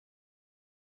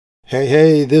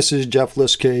Hey, this is Jeff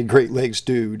Liskay, Great Lakes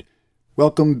Dude.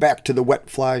 Welcome back to the Wet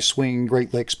Fly Swing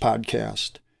Great Lakes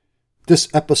podcast. This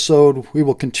episode, we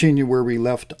will continue where we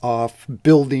left off,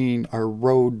 building our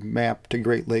road map to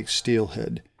Great Lakes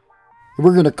Steelhead.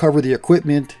 We're going to cover the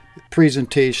equipment,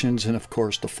 presentations, and of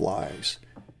course the flies.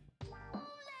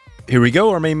 Here we go.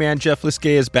 Our main man, Jeff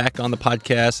Liskay, is back on the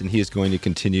podcast, and he is going to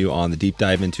continue on the deep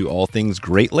dive into all things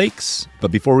Great Lakes.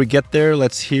 But before we get there,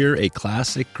 let's hear a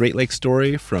classic Great Lakes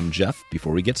story from Jeff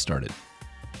before we get started.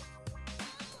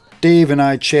 Dave and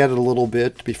I chatted a little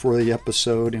bit before the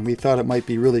episode, and we thought it might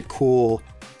be really cool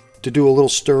to do a little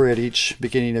story at each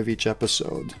beginning of each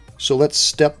episode. So let's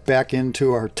step back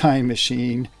into our time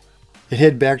machine and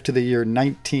head back to the year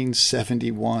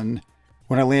 1971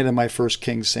 when I landed my first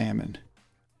king salmon.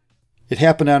 It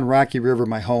happened on Rocky River,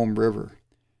 my home river.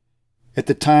 At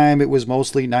the time, it was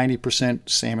mostly 90%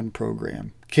 salmon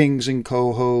program. Kings and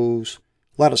cohos,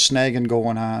 a lot of snagging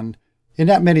going on, and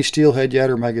not many steelhead yet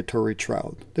or migratory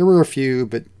trout. There were a few,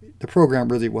 but the program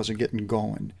really wasn't getting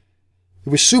going. It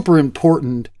was super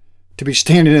important to be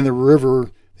standing in the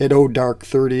river at dark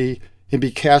 30 and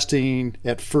be casting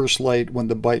at first light when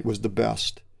the bite was the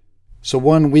best. So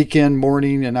one weekend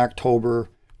morning in October,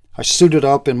 I suited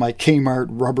up in my Kmart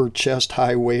rubber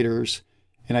chest-high waders,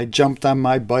 and I jumped on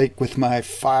my bike with my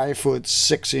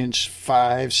 5'6"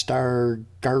 5-star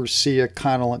Garcia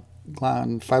Conelon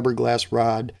fiberglass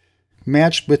rod,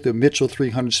 matched with the Mitchell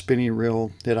 300 spinning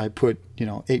reel that I put,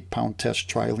 8-pound test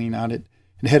trilene on it,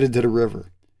 and headed to the river.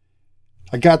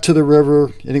 I got to the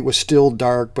river, and it was still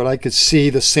dark, but I could see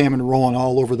the salmon rolling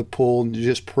all over the pool, and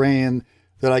just praying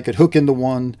that I could hook into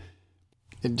one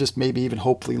and just maybe even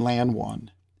hopefully land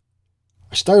one.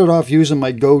 I started off using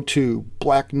my go-to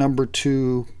black number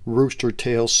 2 rooster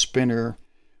tail spinner.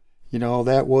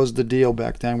 That was the deal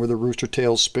back then, were the rooster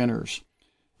tail spinners.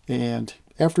 And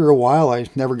after a while, I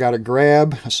never got a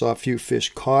grab. I saw a few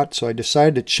fish caught, so I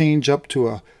decided to change up to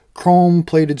a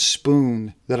chrome-plated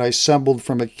spoon that I assembled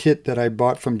from a kit that I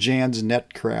bought from Jan's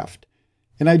Netcraft.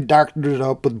 And I darkened it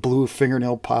up with blue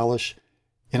fingernail polish,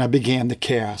 and I began the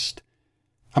cast.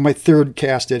 On my third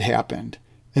cast, it happened,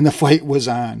 and the fight was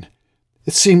on.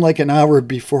 It seemed like an hour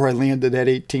before I landed that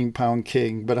 18-pound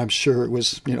king, but I'm sure it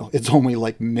was, it's only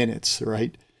like minutes,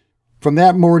 right? From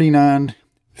that morning on,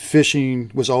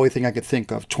 fishing was the only thing I could think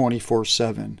of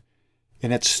 24/7,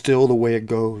 and that's still the way it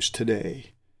goes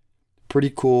today.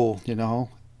 Pretty cool,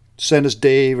 Send us,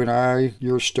 Dave and I,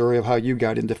 your story of how you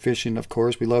got into fishing, of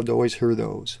course. We love to always hear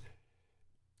those.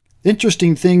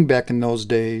 Interesting thing back in those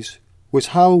days was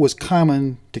how it was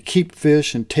common to keep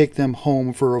fish and take them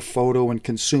home for a photo and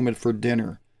consume it for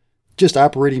dinner. Just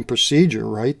operating procedure,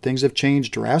 right? Things have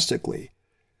changed drastically.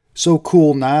 So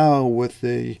cool now with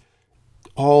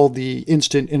all the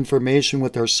instant information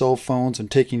with our cell phones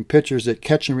and taking pictures that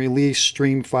catch and release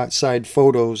stream-side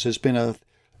photos has been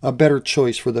a better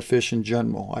choice for the fish in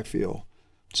general, I feel.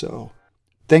 So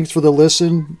thanks for the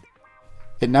listen.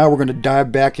 And now we're going to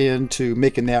dive back into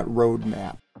making that road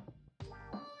map.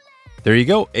 There you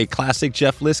go, a classic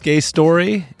Jeff Liskay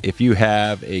story. If you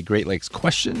have a Great Lakes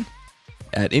question,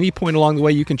 at any point along the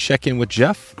way, you can check in with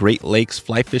Jeff,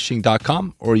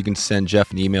 greatlakesflyfishing.com, or you can send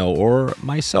Jeff an email or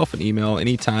myself an email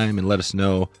anytime and let us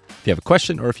know if you have a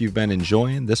question or if you've been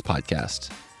enjoying this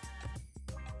podcast.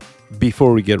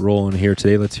 Before we get rolling here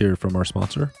today, let's hear from our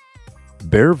sponsor.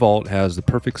 Bear Vault has the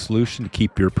perfect solution to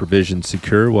keep your provisions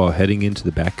secure while heading into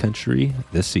the backcountry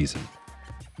this season.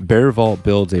 Bear Vault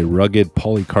builds a rugged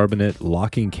polycarbonate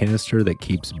locking canister that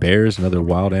keeps bears and other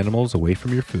wild animals away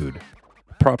from your food.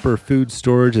 Proper food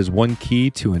storage is one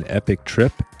key to an epic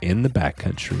trip in the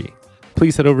backcountry.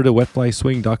 Please head over to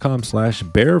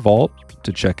wetflyswing.com/bearvault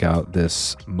to check out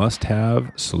this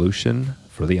must-have solution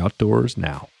for the outdoors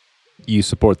now. You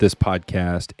support this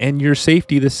podcast and your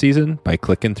safety this season by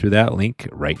clicking through that link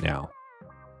right now.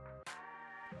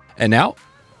 And now,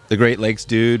 the Great Lakes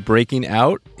Dude breaking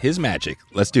out his magic.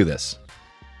 Let's do this.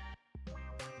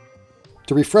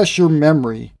 To refresh your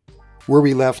memory, where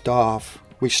we left off,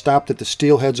 we stopped at the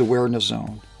Steelhead's awareness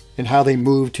zone and how they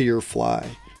move to your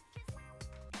fly.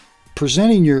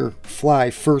 Presenting your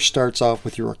fly first starts off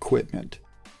with your equipment.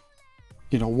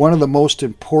 One of the most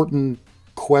important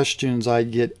questions I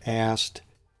get asked,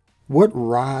 what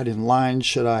rod and line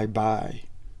should I buy?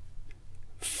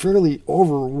 Fairly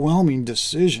overwhelming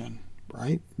decision.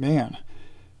 Right? Man.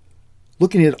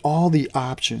 Looking at all the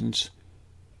options,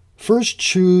 first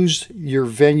choose your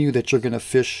venue that you're going to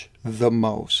fish the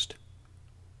most.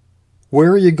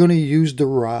 Where are you going to use the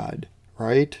rod?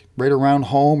 Right? Right around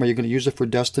home? Are you going to use it for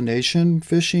destination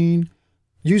fishing?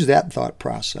 Use that thought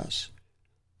process.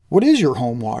 What is your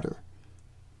home water?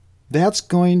 That's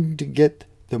going to get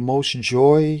the most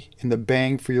joy and the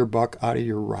bang for your buck out of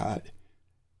your rod.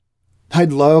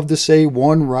 I'd love to say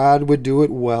one rod would do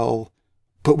it well,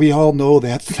 but we all know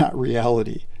that's not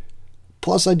reality.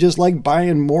 Plus, I just like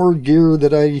buying more gear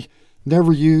that I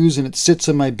never use and it sits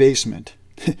in my basement.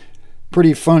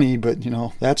 Pretty funny, but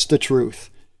that's the truth.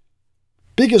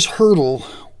 Biggest hurdle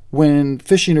when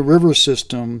fishing a river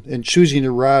system and choosing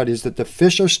a rod is that the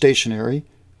fish are stationary.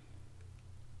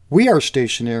 We are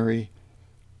stationary,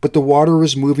 but the water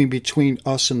is moving between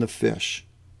us and the fish.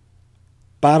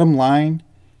 Bottom line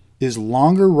is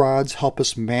longer rods help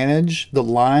us manage the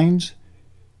lines,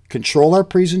 control our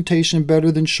presentation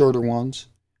better than shorter ones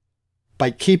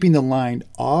by keeping the line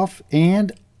off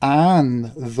and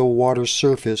on the water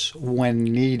surface when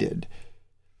needed.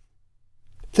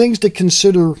 Things to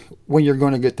consider when you're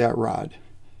going to get that rod.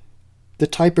 The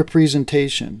type of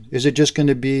presentation. Is it just going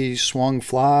to be swung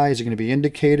fly? Is it going to be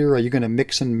indicator? Are you going to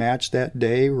mix and match that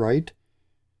day, right?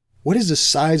 What is the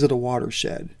size of the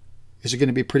watershed? Is it going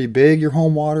to be pretty big, your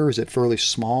home water? Is it fairly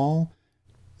small?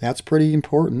 That's pretty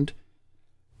important.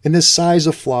 And the size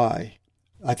of fly.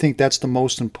 I think that's the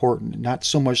most important. Not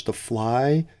so much the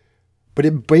fly, but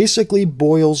it basically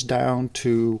boils down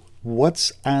to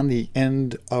what's on the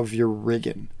end of your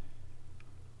rigging.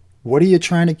 What are you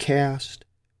trying to cast?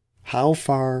 How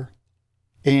far?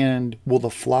 And will the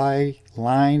fly,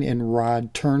 line, and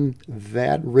rod turn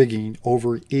that rigging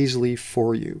over easily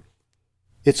for you?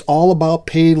 It's all about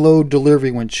payload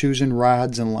delivery when choosing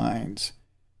rods and lines.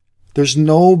 There's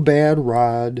no bad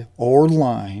rod or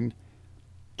line,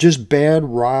 just bad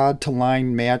rod to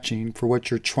line matching for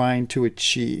what you're trying to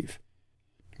achieve.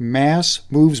 Mass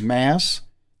moves mass.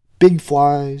 Big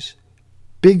flies,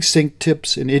 big sink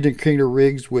tips, and indicator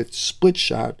rigs with split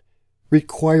shot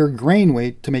require grain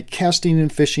weight to make casting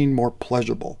and fishing more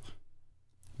pleasurable.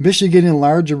 Michigan and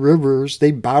larger rivers,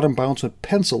 they bottom bounce with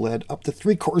pencil lead up to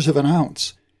 3/4 of an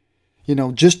ounce,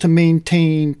 just to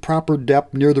maintain proper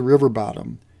depth near the river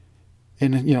bottom.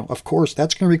 And, of course,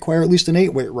 that's going to require at least an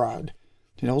 8-weight rod.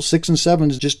 6 and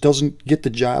 7 just doesn't get the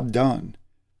job done.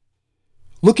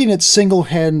 Looking at single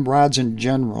head rods in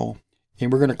general,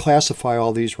 and we're going to classify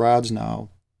all these rods now,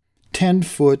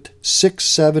 10-foot, 6,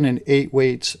 7, and 8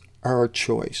 weights are a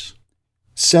choice.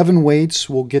 7 weights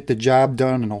will get the job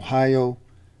done in Ohio,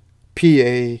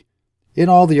 PA, and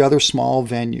all the other small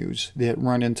venues that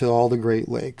run into all the Great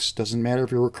Lakes. Doesn't matter if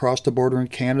you're across the border in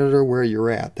Canada or where you're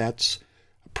at. That's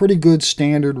a pretty good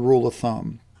standard rule of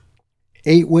thumb.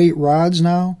 8-weight rods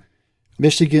now,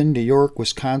 Michigan, New York,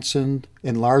 Wisconsin,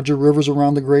 and larger rivers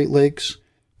around the Great Lakes,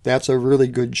 that's a really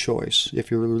good choice. If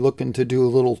you're looking to do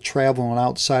a little traveling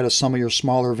outside of some of your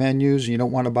smaller venues and you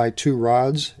don't want to buy 2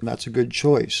 rods, that's a good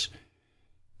choice.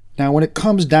 Now, when it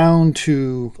comes down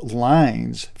to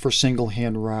lines for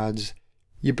single-hand rods,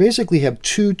 you basically have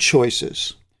 2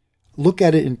 choices. Look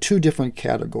at it in 2 different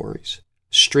categories: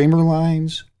 streamer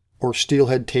lines or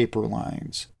steelhead taper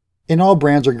lines. And all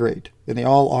brands are great, and they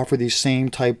all offer these same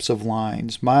types of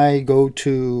lines. My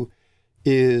go-to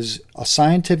is a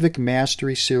Scientific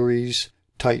Mastery Series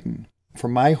Titan. For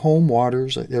my home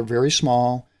waters, they're very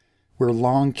small, where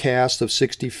long cast of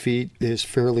 60 feet is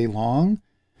fairly long.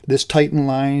 This Titan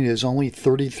line is only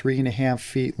 33.5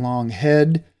 feet long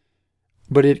head,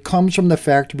 but it comes from the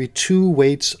factory 2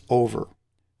 weights over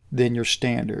than your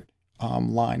standard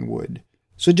line would.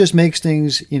 So it just makes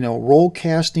things, roll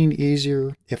casting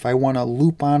easier. If I want to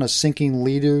loop on a sinking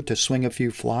leader to swing a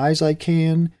few flies, I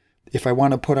can. If I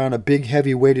want to put on a big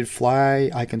heavy weighted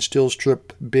fly, I can still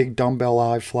strip big dumbbell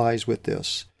eye flies with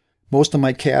this. Most of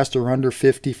my casts are under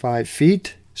 55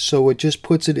 feet, so it just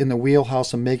puts it in the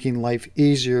wheelhouse of making life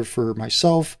easier for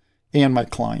myself and my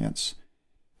clients.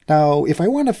 Now, if I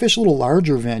want to fish a little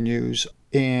larger venues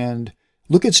and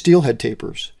look at steelhead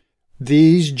tapers,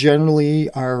 these generally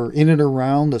are in and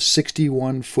around the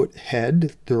 61-foot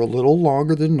head. They're a little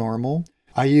longer than normal.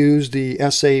 I use the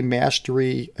SA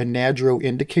Mastery Anadro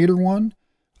indicator one.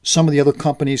 Some of the other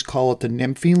companies call it the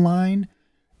nymphing line.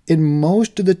 And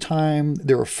most of the time,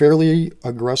 they're a fairly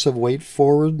aggressive weight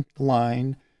forward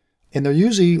line. And they're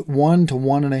usually 1 to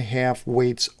 1.5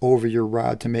 weights over your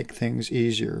rod to make things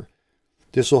easier.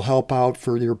 This will help out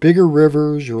for your bigger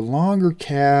rivers, your longer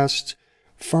casts,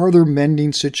 farther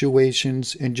mending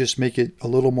situations, and just make it a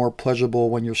little more pleasurable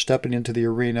when you're stepping into the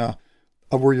arena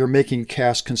of where you're making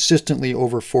casts consistently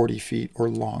over 40 feet or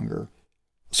longer.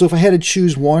 So if I had to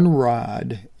choose one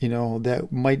rod, that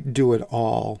might do it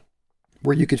all,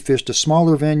 where you could fish the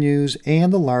smaller venues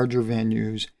and the larger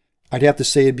venues, I'd have to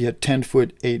say it'd be a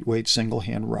 10-foot, 8-weight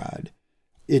single-hand rod.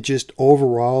 It just,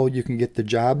 overall, you can get the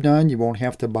job done. You won't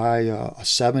have to buy a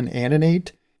 7 and an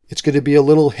 8. It's going to be a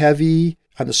little heavy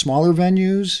on the smaller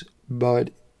venues, but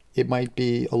it might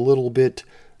be a little bit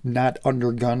not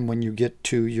undergun when you get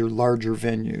to your larger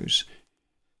venues.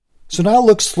 So now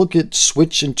let's look at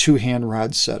switch and two-hand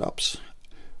rod setups.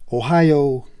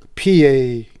 Ohio,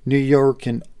 PA, New York,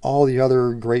 and all the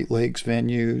other Great Lakes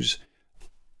venues,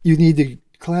 you need to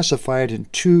classify it in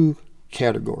two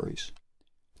categories.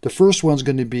 The first one's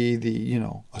going to be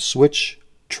a switch,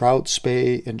 trout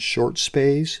spay, and short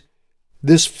spays.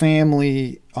 This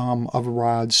family of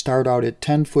rods start out at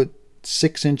 10 foot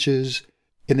 6 inches,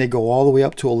 and they go all the way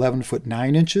up to 11 foot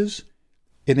 9 inches,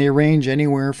 and they range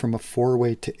anywhere from a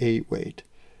 4-weight to 8-weight.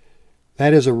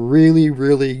 That is a really,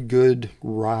 really good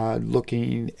rod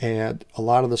looking at a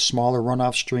lot of the smaller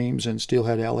runoff streams in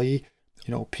Steelhead Alley,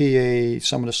 PA,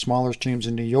 some of the smaller streams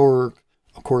in New York,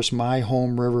 of course my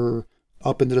home river,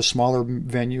 up into the smaller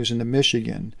venues into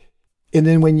Michigan. And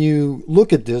then when you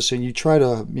look at this and you try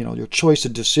to, your choice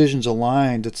of decisions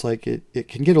aligned, it's like it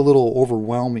can get a little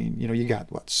overwhelming. You got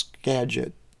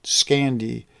Skagit,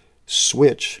 Scandi,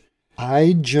 Switch.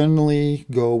 I generally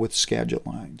go with Skagit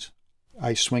lines.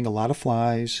 I swing a lot of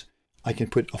flies. I can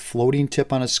put a floating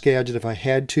tip on a Skagit if I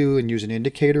had to and use an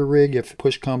indicator rig if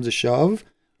push comes to shove.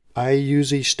 I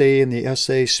usually stay in the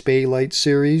SA Spay Light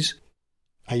series.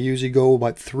 I usually go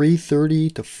about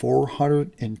 330 to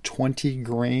 420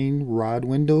 grain rod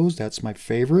windows. That's my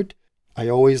favorite. I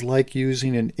always like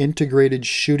using an integrated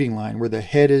shooting line where the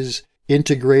head is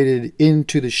integrated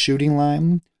into the shooting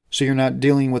line, so you're not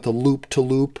dealing with a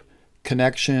loop-to-loop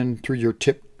connection through your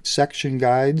tip section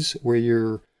guides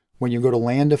where when you go to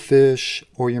land a fish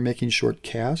or you're making short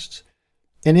casts.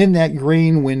 And in that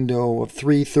grain window of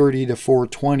 330 to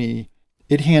 420,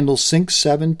 it handles Sync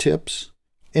 7 tips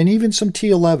and even some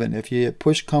T11. If you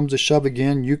push comes to shove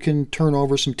again, you can turn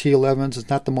over some T11s. It's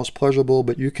not the most pleasurable,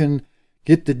 but you can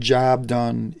get the job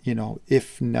done,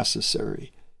 if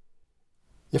necessary.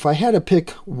 If I had to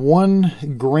pick one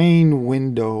grain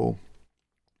window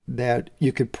that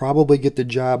you could probably get the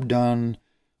job done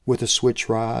with a switch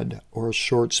rod or a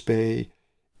short spay,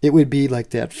 it would be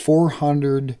like that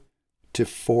 400 to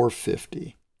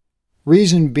 450.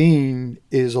 Reason being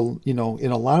is,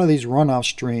 in a lot of these runoff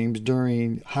streams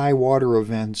during high water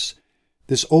events,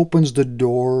 this opens the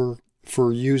door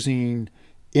for using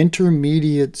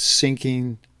intermediate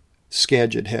sinking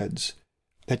Skagit heads.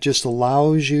 That just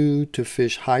allows you to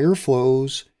fish higher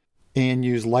flows and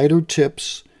use lighter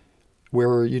tips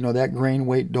where, that grain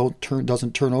weight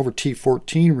doesn't turn over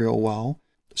T14 real well.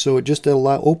 So it just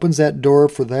opens that door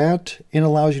for that and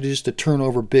allows you to turn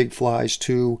over big flies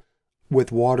too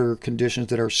with water conditions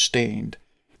that are stained.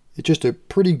 It's just a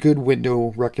pretty good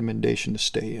window recommendation to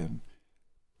stay in.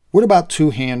 What about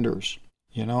two-handers?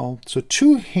 So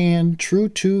true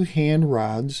two-hand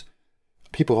rods,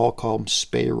 people all call them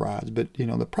spay rods, but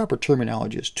the proper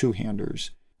terminology is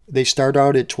two-handers. They start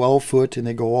out at 12 foot and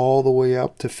they go all the way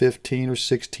up to 15 or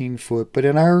 16 foot. But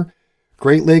in our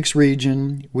Great Lakes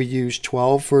region, we use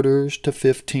 12 footers to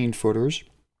 15 footers.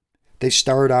 They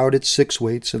start out at 6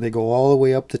 weights and they go all the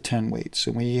way up to 10 weights.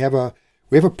 And we have a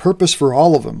purpose for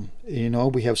all of them.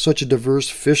 We have such a diverse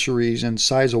fisheries and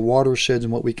size of watersheds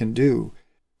and what we can do.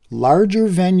 Larger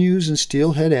venues in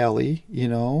Steelhead Alley,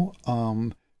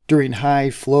 during high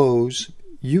flows,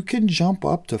 you can jump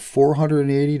up to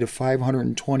 480 to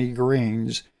 520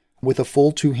 grains with a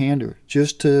full two-hander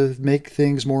just to make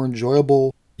things more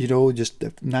enjoyable, just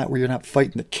not where you're not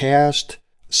fighting the cast.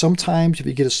 Sometimes if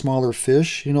you get a smaller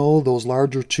fish, those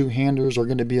larger two-handers are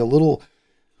going to be a little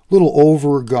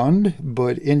overgunned,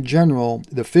 but in general,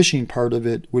 the fishing part of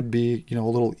it would be, a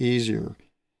little easier.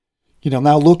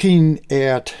 Now looking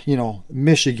at,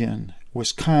 Michigan,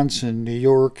 Wisconsin, New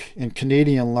York, and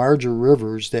Canadian larger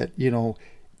rivers that,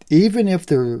 even if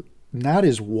they're not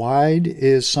as wide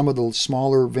as some of the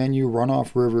smaller venue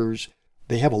runoff rivers,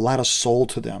 they have a lot of soul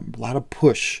to them, a lot of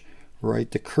push, right?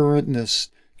 The current and the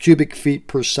cubic feet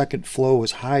per second flow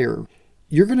is higher.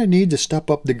 You're going to need to step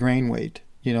up the grain weight.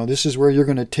 This is where you're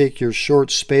going to take your short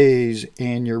spays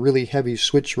and your really heavy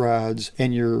switch rods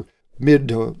and your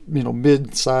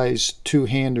mid-sized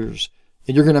two-handers,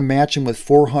 and you're going to match them with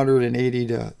 480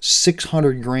 to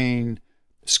 600 grain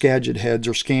Skagit heads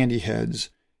or Scandi heads.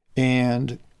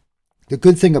 And the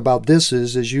good thing about this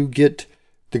is as you get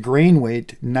the grain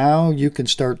weight, now you can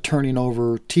start turning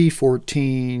over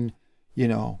T14,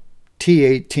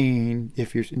 T18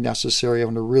 if you're necessary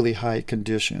under really high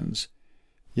conditions.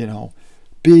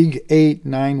 Big 8,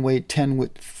 9 weight, 10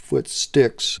 foot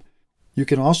sticks. You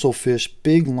can also fish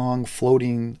big, long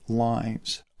floating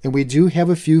lines. And we do have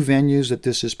a few venues that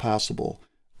this is possible.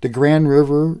 The Grand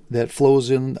River that flows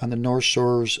in on the north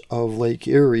shores of Lake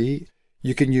Erie,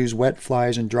 You can use wet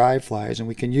flies and dry flies, and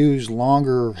we can use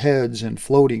longer heads and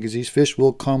floating because these fish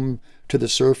will come to the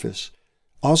surface.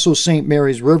 Also, St.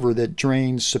 Mary's River that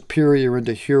drains Superior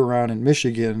into Huron and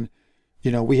Michigan,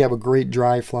 we have a great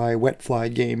dry fly, wet fly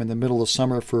game in the middle of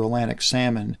summer for Atlantic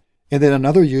salmon. And then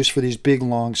another use for these big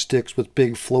long sticks with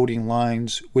big floating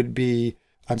lines would be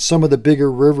on some of the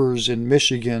bigger rivers in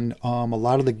Michigan. A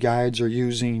lot of the guides are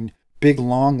using big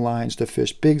long lines to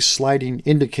fish, big sliding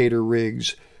indicator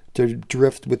rigs to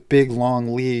drift with big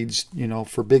long leads,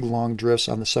 for big long drifts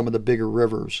on some of the bigger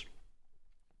rivers.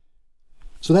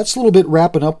 So that's a little bit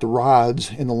wrapping up the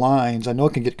rods and the lines. I know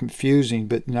it can get confusing,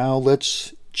 but now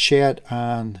let's chat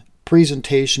on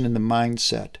presentation and the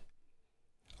mindset.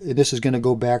 This is going to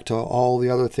go back to all the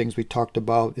other things we talked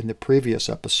about in the previous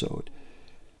episode.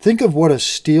 Think of what a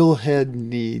steelhead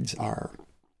needs are.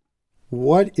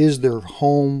 What is their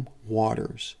home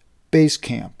waters? Base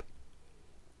camp.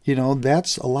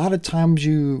 That's a lot of times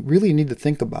you really need to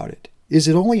think about it. Is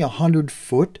it only 100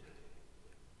 foot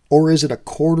or is it a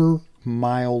quarter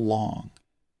mile long?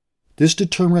 This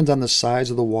determines on the size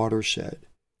of the watershed.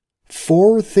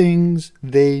 4 things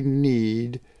they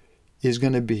need is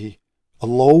going to be a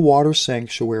low water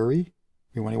sanctuary,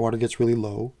 when the water gets really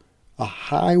low, a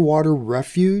high water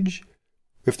refuge,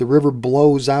 if the river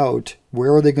blows out,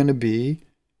 where are they going to be?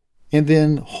 And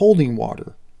then holding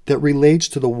water that relates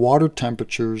to the water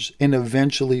temperatures and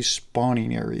eventually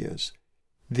spawning areas.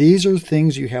 These are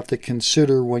things you have to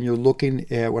consider when you're looking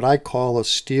at what I call a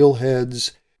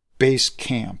steelhead's base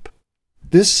camp.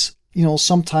 This,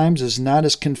 sometimes is not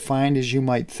as confined as you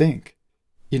might think.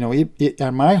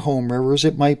 On my home rivers,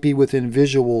 it might be within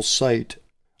visual sight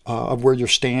of where you're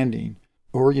standing.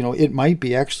 Or, it might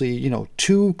be actually,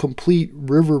 2 complete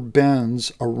river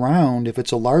bends around if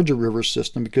it's a larger river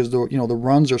system because, the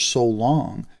runs are so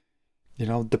long.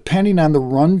 Depending on the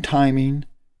run timing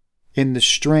and the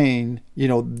strain,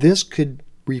 this could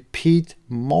repeat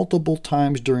multiple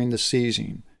times during the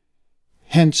season.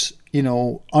 Hence,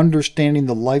 understanding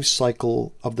the life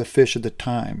cycle of the fish at the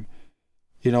time.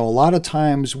 A lot of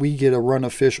times we get a run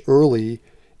of fish early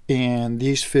and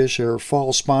these fish are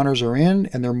fall spawners are in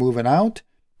and they're moving out,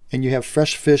 and you have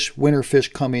fresh fish, winter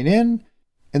fish coming in,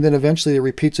 and then eventually it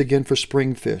repeats again for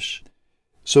spring fish.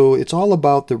 So it's all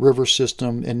about the river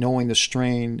system and knowing the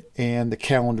strain and the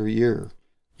calendar year.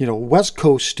 West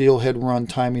Coast steelhead run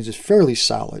timings is fairly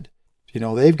solid.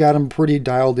 They've got them pretty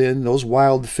dialed in. Those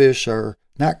wild fish are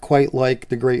not quite like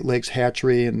the Great Lakes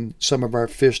hatchery and some of our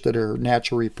fish that are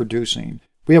naturally producing.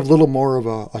 We have a little more of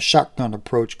a shotgun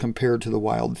approach compared to the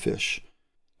wild fish.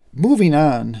 Moving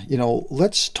on,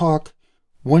 let's talk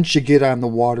once you get on the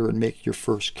water and make your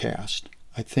first cast.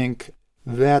 I think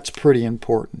that's pretty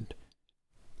important.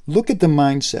 Look at the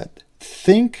mindset.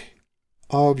 Think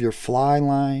of your fly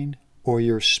line or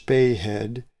your spay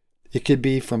head. It could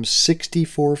be from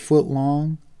 64 foot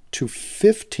long to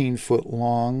 15 foot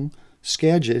long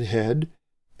Skagit head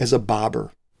as a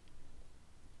bobber.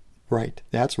 Right,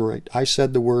 that's right. I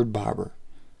said the word bobber.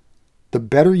 The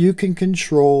better you can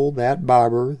control that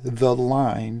bobber, the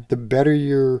line, the better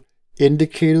your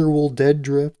indicator will dead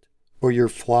drift or your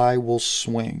fly will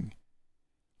swing.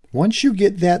 Once you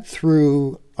get that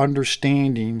through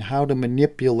understanding how to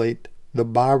manipulate the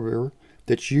bobber,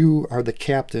 that you are the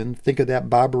captain, think of that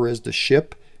bobber as the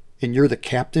ship and you're the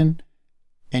captain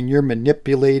and you're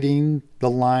manipulating the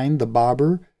line, the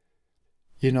bobber,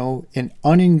 and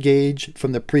unengage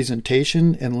from the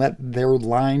presentation and let their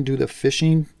line do the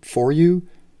fishing for you,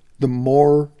 the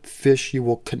more fish you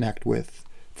will connect with,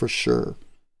 for sure.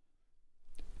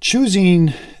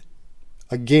 Choosing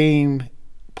a game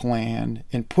plan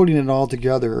and putting it all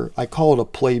together, I call it a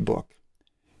playbook,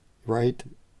 right?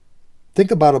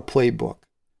 Think about a playbook.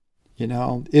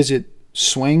 Is it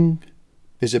swing?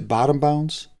 Is it bottom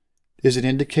bounce? Is it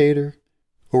indicator?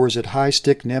 Or is it high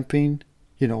stick nymphing?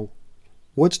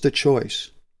 What's the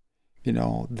choice?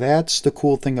 That's the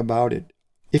cool thing about it.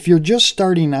 If you're just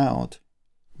starting out,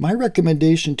 my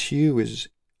recommendation to you is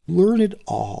learn it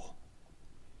all.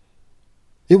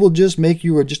 It will just make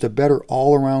you just a better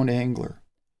all-around angler.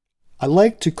 I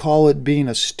like to call it being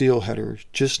a steelheader,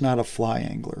 just not a fly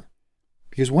angler.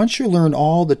 Because once you learn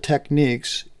all the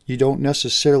techniques, you don't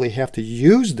necessarily have to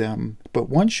use them, but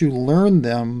once you learn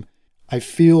them, I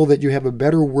feel that you have a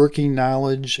better working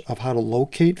knowledge of how to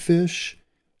locate fish.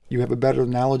 You have a better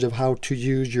knowledge of how to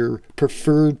use your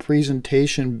preferred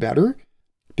presentation better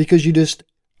because you just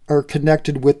are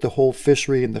connected with the whole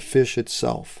fishery and the fish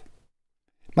itself.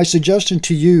 My suggestion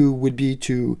to you would be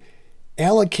to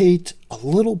allocate a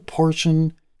little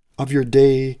portion of your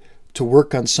day to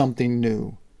work on something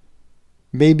new.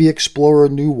 Maybe explore a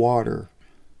new water.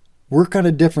 Work on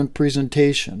a different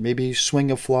presentation. Maybe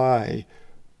swing a fly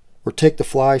or take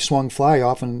the swung fly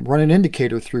off and run an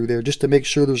indicator through there just to make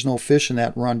sure there's no fish in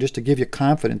that run, just to give you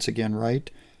confidence again,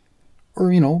 right? Or,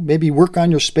 maybe work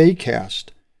on your spay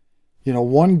cast.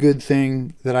 One good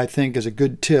thing that I think is a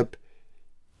good tip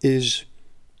is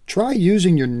try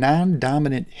using your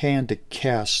non-dominant hand to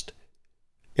cast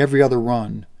every other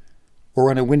run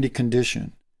or in a windy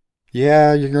condition.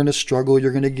 Yeah, you're going to struggle.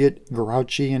 You're going to get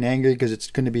grouchy and angry because it's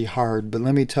going to be hard. But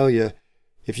let me tell you,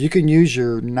 if you can use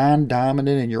your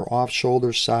non-dominant and your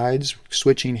off-shoulder sides,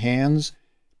 switching hands,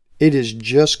 it is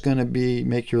just going to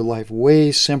make your life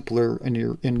way simpler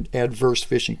in adverse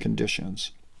fishing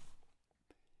conditions.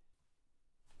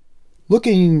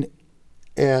 Looking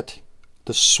at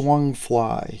the swung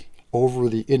fly over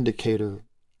the indicator,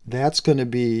 that's going to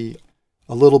be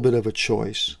a little bit of a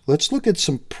choice. Let's look at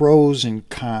some pros and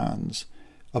cons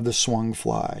of the swung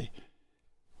fly.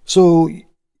 So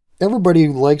everybody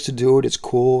likes to do it. It's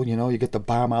cool. You get to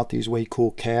bomb out these way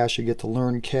cool casts. You get to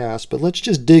learn casts. But let's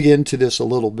just dig into this a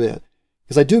little bit,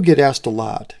 because I do get asked a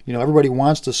lot. Everybody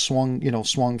wants to swung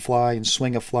fly and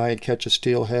swing a fly and catch a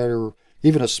steelhead or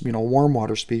even a warm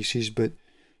water species. But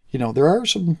there are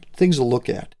some things to look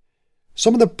at.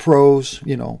 Some of the pros,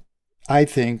 I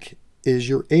think, is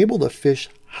you're able to fish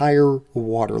higher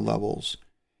water levels.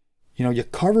 You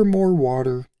cover more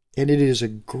water, and it is a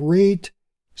great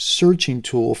searching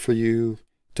tool for you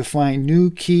to find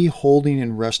new key holding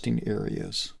and resting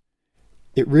areas.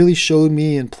 It really showed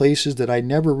me in places that I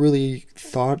never really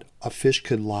thought a fish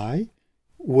could lie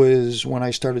was when I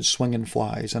started swinging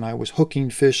flies and I was hooking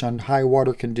fish on high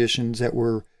water conditions that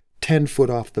were 10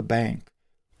 foot off the bank,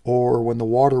 or when the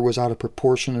water was out of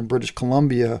proportion in British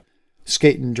Columbia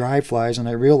skating dry flies, and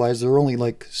I realized they're only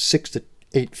like 6 to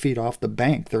 8 feet off the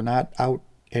bank. They're not out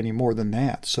any more than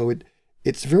that. So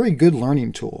it's a very good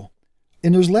learning tool.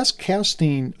 And there's less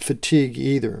casting fatigue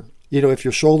either. If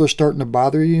your shoulder's starting to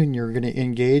bother you and you're going to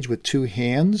engage with two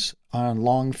hands on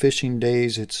long fishing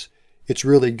days, it's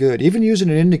really good. Even using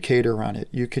an indicator on it,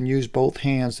 you can use both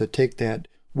hands to take that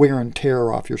wear and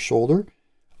tear off your shoulder.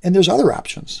 And there's other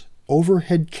options.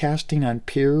 Overhead casting on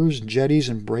piers, jetties,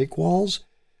 and breakwalls.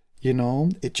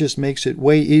 It just makes it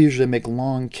way easier to make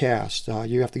long casts.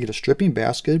 You have to get a stripping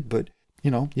basket, but,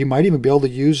 you might even be able to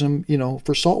use them,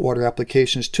 for saltwater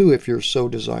applications too, if you're so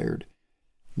desired.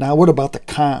 Now, what about the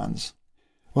cons?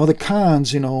 Well, the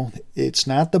cons, it's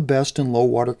not the best in low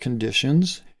water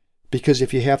conditions, because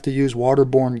if you have to use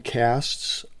waterborne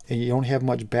casts and you don't have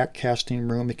much back casting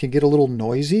room, it can get a little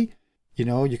noisy.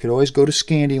 You could always go to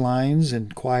Scandy lines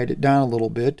and quiet it down a little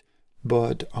bit.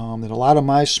 But in a lot of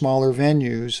my smaller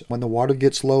venues, when the water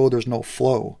gets low, there's no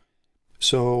flow.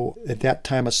 So at that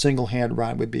time, a single hand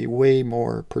rod would be way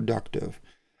more productive.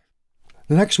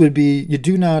 The next would be you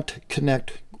do not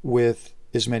connect with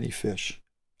as many fish.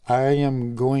 I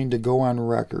am going to go on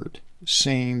record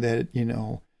saying that,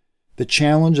 the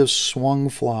challenge of swung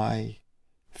fly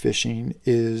fishing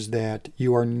is that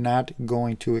you are not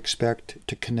going to expect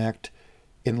to connect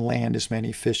and land as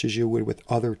many fish as you would with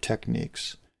other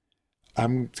techniques.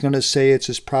 I'm going to say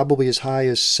it's probably as high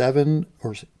as 7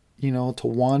 or to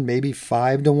 1, maybe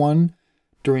 5 to 1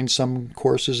 during some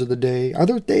courses of the day. Are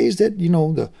there days that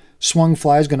the swung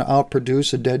fly is going to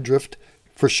outproduce a dead drift?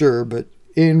 For sure, but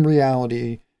in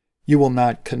reality, you will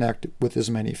not connect with as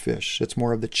many fish. It's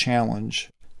more of the challenge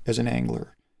as an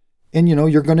angler. And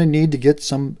you're going to need to get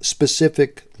some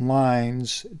specific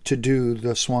lines to do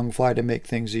the swung fly to make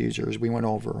things easier, as we went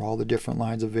over all the different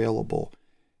lines available.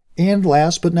 And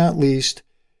last but not least,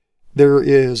 there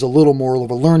is a little more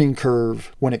of a learning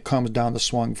curve when it comes down to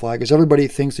swung fly, because everybody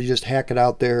thinks they just hack it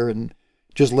out there and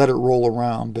just let it roll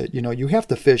around. But, you have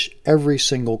to fish every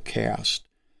single cast,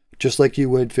 just like you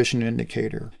would fish an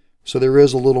indicator. So there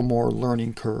is a little more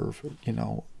learning curve,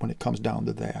 when it comes down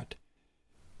to that.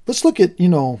 Let's look at,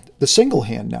 the single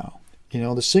hand now.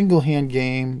 The single hand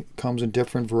game comes in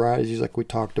different varieties, like we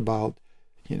talked about,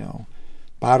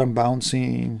 bottom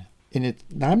bouncing. And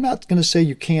I'm not going to say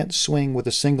you can't swing with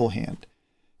a single hand.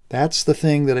 That's the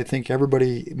thing that I think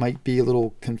everybody might be a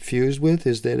little confused with,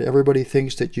 is that everybody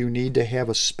thinks that you need to have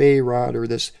a spay rod or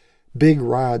this big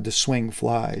rod to swing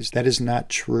flies. That is not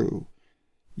true.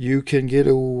 You can get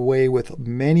away with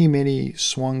many, many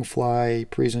swung fly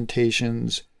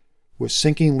presentations with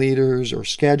sinking leaders or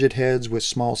Skagit heads with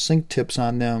small sink tips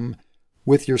on them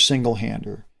with your single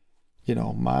hander.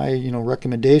 My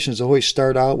recommendation is always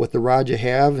start out with the rod you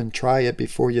have and try it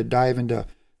before you dive into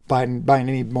buying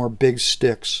any more big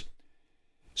sticks.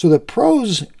 So the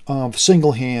pros of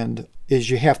single hand is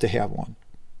you have to have one,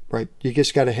 right? You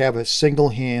just got to have a single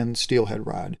hand steelhead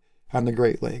rod on the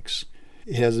Great Lakes.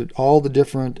 It has all the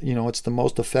different, it's the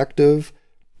most effective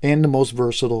and the most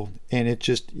versatile. And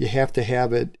you have to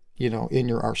have it, in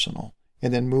your arsenal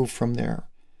and then move from there.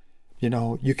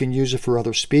 You can use it for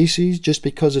other species. Just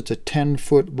because it's a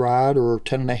 10-foot rod or a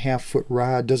 10.5-foot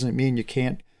rod doesn't mean you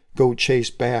can't go chase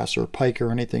bass or pike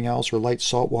or anything else or light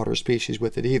saltwater species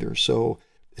with it either. So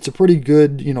it's a pretty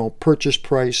good, purchase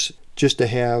price just to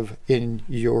have in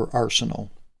your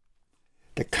arsenal.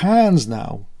 The cons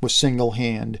now with single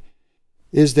hand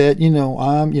is that,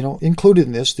 included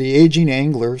in this, the aging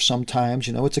angler sometimes,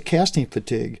 it's a casting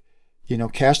fatigue.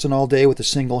 Casting all day with a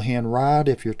single hand rod,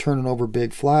 if you're turning over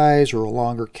big flies or a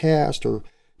longer cast or,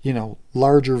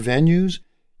 larger venues,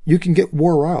 you can get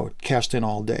wore out casting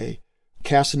all day.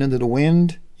 Casting into the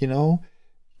wind,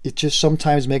 it just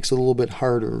sometimes makes it a little bit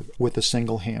harder with a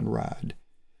single hand rod.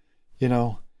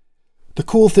 The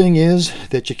cool thing is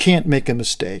that you can't make a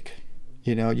mistake.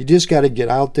 You just got to get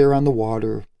out there on the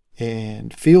water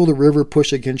and feel the river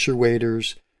push against your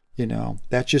waders.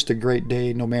 That's just a great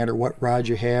day no matter what rod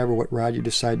you have or what rod you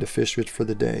decide to fish with for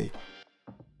the day.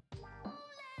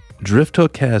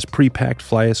 Drifthook has pre-packed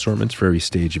fly assortments for every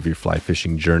stage of your fly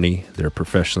fishing journey. Their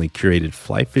professionally curated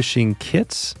fly fishing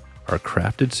kits are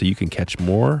crafted so you can catch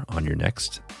more on your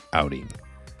next outing.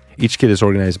 Each kit is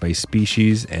organized by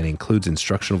species and includes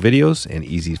instructional videos and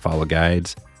easy-to-follow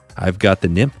guides. I've got the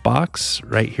nymph box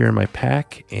right here in my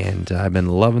pack, and I've been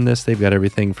loving this. They've got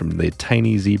everything from the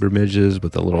tiny zebra midges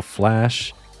with a little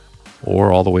flash,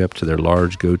 or all the way up to their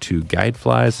large go-to guide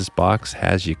flies. This box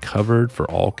has you covered for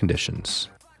all conditions.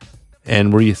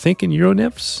 And were you thinking Euro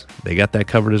nymphs? They got that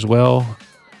covered as well.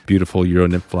 Beautiful Euro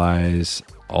nymph flies,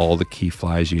 all the key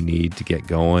flies you need to get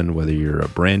going, whether you're a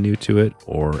brand new to it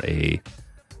or a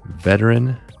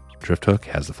veteran. Drifthook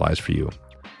has the flies for you.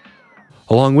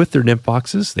 Along with their nymph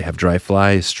boxes, they have dry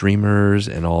flies, streamers,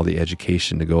 and all the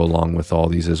education to go along with all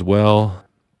these as well.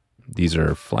 These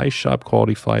are fly shop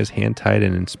quality flies, hand-tied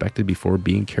and inspected before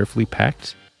being carefully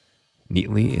packed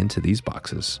neatly into these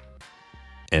boxes.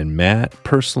 And Matt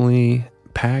personally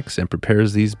packs and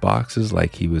prepares these boxes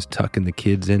like he was tucking the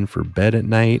kids in for bed at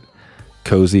night.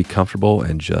 Cozy, comfortable,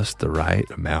 and just the right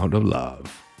amount of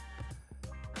love.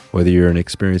 Whether you're an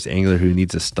experienced angler who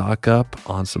needs to stock up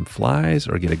on some flies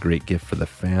or get a great gift for the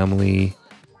family,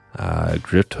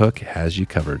 Drifthook has you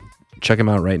covered. Check them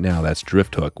out right now. That's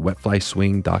Drifthook,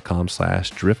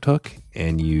 wetflyswing.com/Drifthook,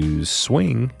 and use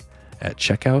swing at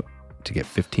checkout to get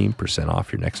 15%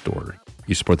 off your next order.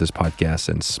 You support this podcast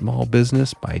and small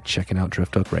business by checking out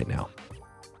Drifthook right now.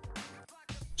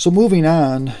 So moving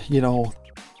on,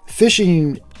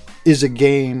 fishing is a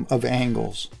game of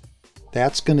angles.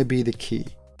 That's going to be the key.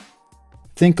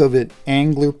 Think of it: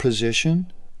 angler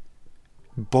position,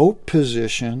 boat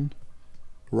position,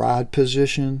 rod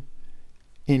position,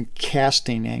 and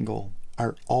casting angle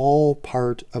are all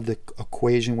part of the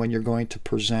equation when you're going to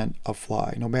present a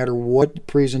fly, no matter what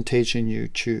presentation you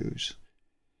choose.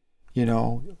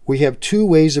 We have two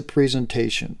ways of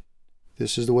presentation.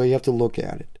 This is the way you have to look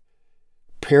at it.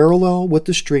 Parallel with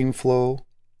the stream flow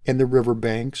and the river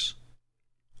banks,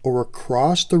 or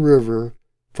across the river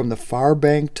from the far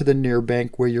bank to the near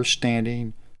bank where you're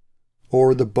standing,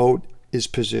 or the boat is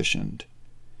positioned.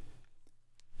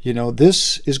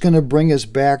 This is going to bring us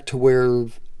back to where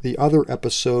the other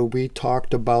episode we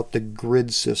talked about the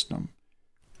grid system,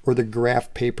 or the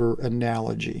graph paper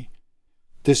analogy.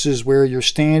 This is where you're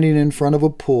standing in front of a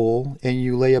pool and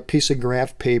you lay a piece of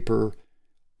graph paper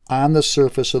on the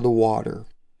surface of the water.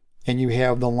 And you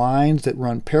have the lines that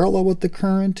run parallel with the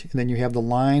current, and then you have the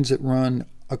lines that run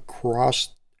across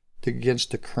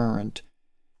against the current.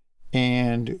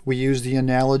 And we use the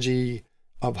analogy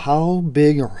of how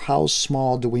big or how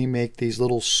small do we make these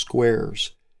little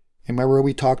squares. And remember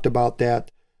we talked about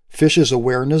that fish's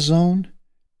awareness zone?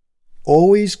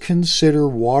 Always consider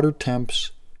water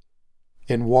temps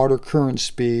and water current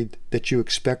speed that you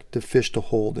expect the fish to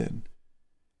hold in.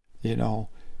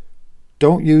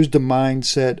 Don't use the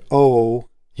mindset,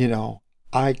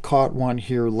 I caught one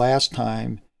here last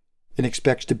time and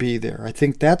expects to be there. I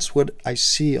think that's what I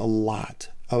see a lot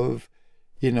of,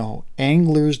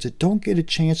 anglers that don't get a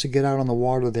chance to get out on the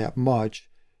water that much.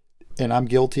 And I'm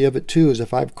guilty of it too, is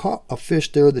if I've caught a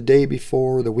fish there the day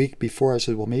before, the week before, I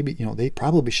said, well, maybe, they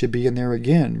probably should be in there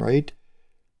again, right?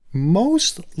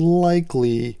 Most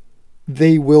likely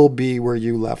they will be where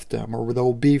you left them, or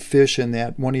there'll be fish in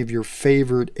that one of your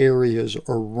favorite areas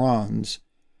or runs.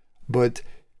 But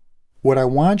what I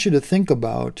want you to think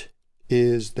about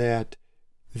is that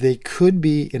they could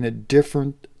be in a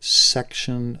different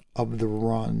section of the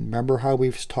run. Remember how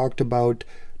we've talked about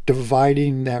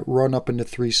dividing that run up into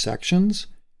 3 sections?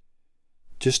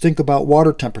 Just think about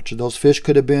water temperature. Those fish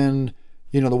could have been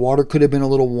The water could have been a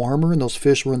little warmer and those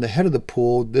fish were in the head of the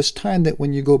pool. This time that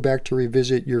when you go back to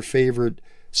revisit your favorite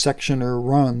section or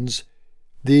runs,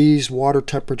 these water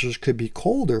temperatures could be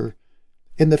colder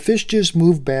and the fish just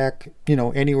move back,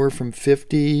 anywhere from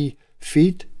 50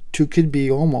 feet to could be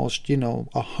almost,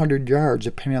 100 yards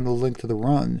depending on the length of the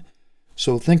run.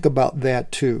 So think about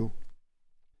that too.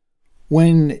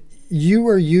 When you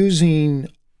are using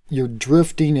your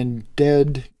drifting and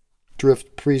dead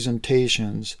drift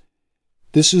presentations,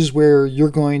 this is where you're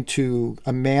going to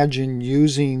imagine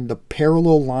using the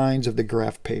parallel lines of the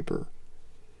graph paper.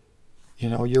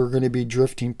 You're going to be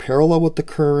drifting parallel with the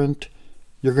current.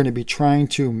 You're going to be trying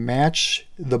to match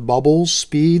the bubbles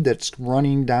speed that's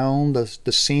running down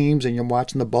the seams, and you're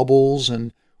watching the bubbles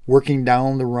and working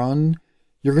down the run.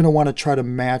 You're going to want to try to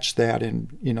match that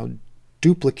and,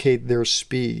 duplicate their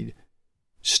speed.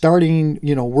 Starting,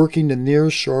 working the near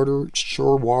shore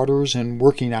waters and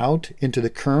working out into the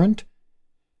current.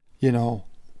 Rule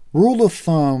of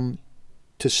thumb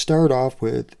to start off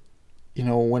with,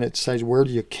 when it says where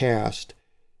do you cast,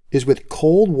 is with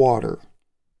cold water,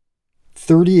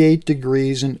 38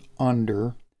 degrees and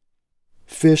under,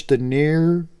 fish the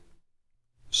near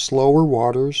slower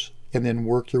waters and then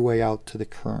work your way out to the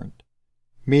current.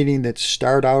 Meaning that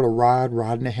start out a rod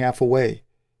and a half away.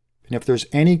 And if there's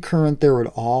any current there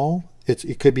at all,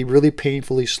 it could be really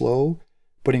painfully slow.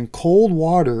 But in cold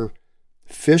water,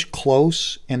 fish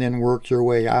close and then work your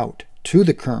way out to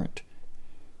the current.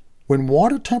 When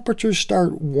water temperatures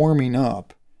start warming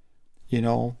up,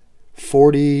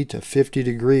 40 to 50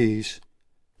 degrees,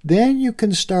 then you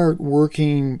can start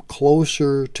working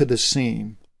closer to the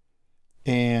seam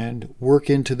and work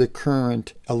into the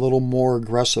current a little more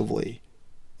aggressively.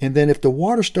 And then if the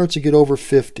water starts to get over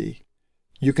 50,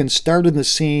 you can start in the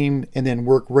seam and then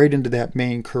work right into that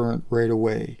main current right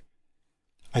away.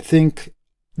 I think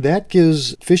that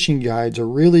gives fishing guides a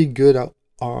really good,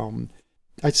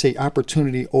 I'd say,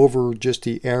 opportunity over just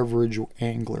the average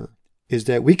angler, is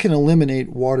that we can eliminate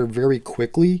water very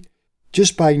quickly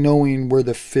just by knowing where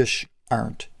the fish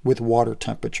aren't with water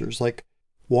temperatures. Like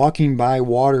walking by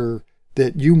water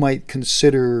that you might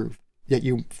consider that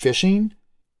you fishing,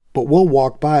 but we'll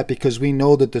walk by it because we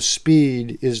know that the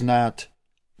speed is not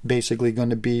basically going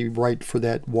to be right for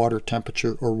that water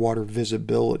temperature or water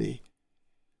visibility.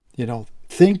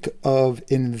 Think of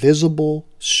invisible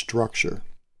structure.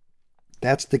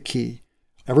 That's the key.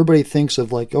 Everybody thinks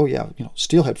of like, oh yeah,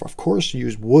 steelhead, of course,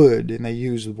 use wood and they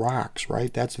use rocks,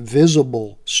 right? That's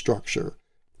visible structure.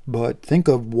 But think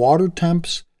of water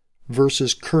temps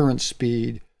versus current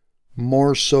speed,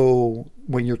 more so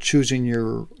when you're choosing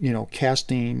your,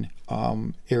 casting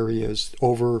areas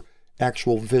over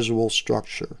actual visual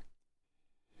structure.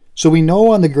 So we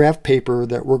know on the graph paper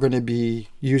that we're going to be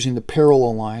using the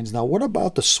parallel lines. Now, what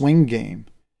about the swing game?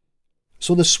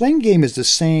 So the swing game is the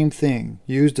same thing.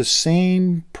 Use the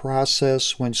same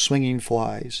process when swinging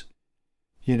flies.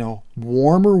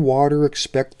 Warmer water,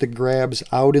 expect the grabs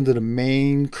out into the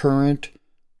main current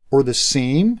or the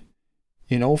seam,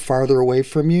 farther away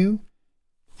from you.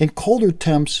 And colder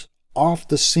temps off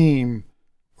the seam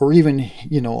or even,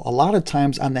 a lot of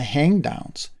times on the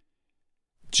hangdowns.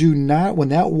 Do not, when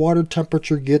that water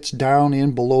temperature gets down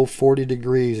in below 40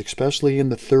 degrees, especially in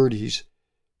the 30s,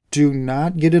 do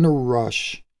not get in a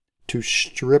rush to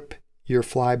strip your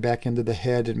fly back into the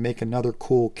head and make another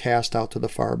cool cast out to the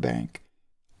far bank.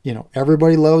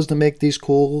 Everybody loves to make these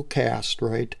cool casts,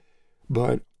 right?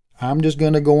 But I'm just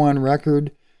going to go on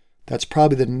record. That's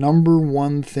probably the number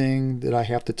one thing that I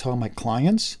have to tell my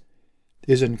clients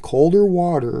is in colder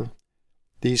water,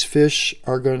 these fish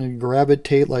are going to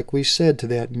gravitate, like we said, to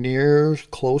that near,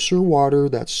 closer water,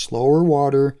 that slower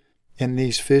water, and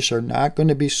these fish are not going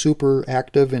to be super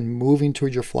active in moving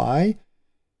towards your fly.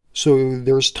 So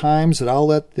there's times that I'll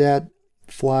let that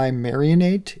fly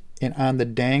marinate and on the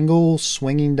dangle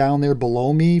swinging down there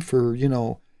below me for,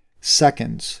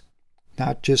 seconds.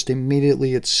 Not just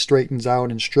immediately it straightens out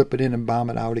and strip it in and bomb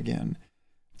it out again.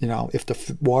 If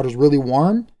the water's really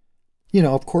warm,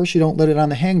 of course you don't let it on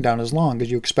the hang down as long as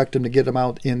you expect them to get them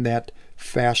out in that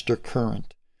faster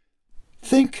current.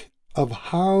 Think of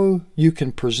how you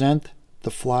can present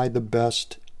the fly the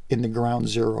best in the ground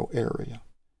zero area.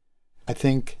 I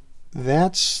think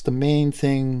that's the main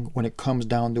thing when it comes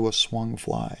down to a swung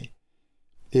fly,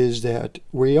 is that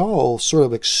we all sort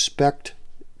of expect,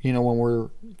 when we're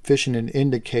fishing an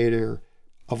indicator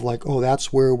of like, oh,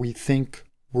 that's where we think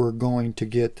we're going to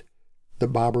get the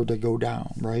bobber to go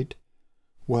down, right?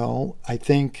 Well, I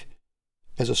think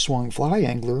as a swung fly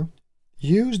angler,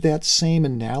 use that same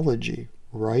analogy,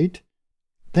 right?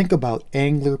 Think about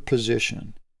angler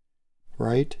position,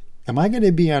 right? am I going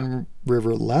to be on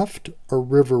river left or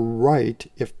river right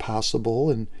if possible?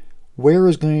 And where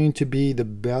is going to be the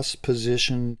best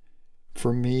position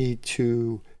for me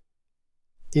to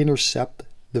intercept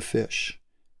the fish?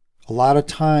 A lot of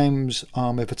times,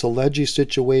 if it's a ledgy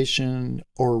situation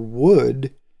or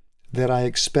wood that I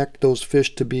expect those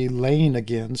fish to be laying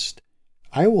against,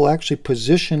 I will actually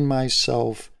position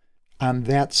myself on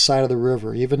that side of the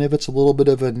river, even if it's a little bit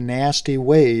of a nasty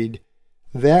wade.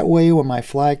 That way, when my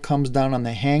fly comes down on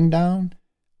the hang down,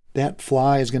 that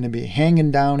fly is going to be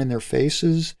hanging down in their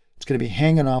faces. It's going to be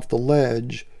hanging off the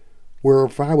ledge, where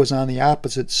if I was on the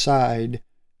opposite side,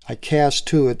 I cast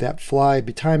to it, that fly, by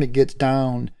the time it gets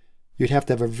down, you'd have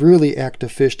to have a really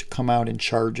active fish to come out and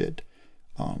charge it.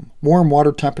 Warm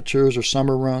water temperatures or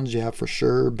summer runs, yeah, for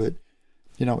sure, but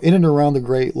in and around the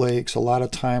Great Lakes, a lot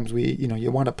of times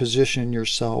you want to position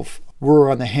yourself where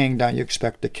on the hang down you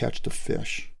expect to catch the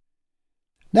fish.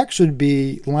 Next would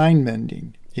be line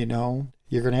mending. You're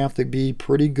going to have to be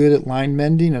pretty good at line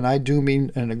mending, and I do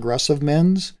mean an aggressive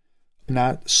mends,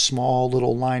 not small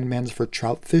little line mends for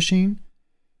trout fishing.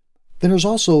 Then there's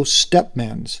also step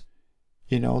mends,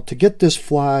 to get this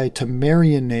fly to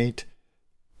marinate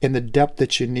in the depth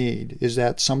that you need. Is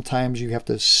that sometimes you have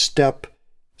to step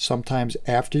sometimes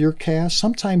after your cast.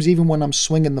 Sometimes even when I'm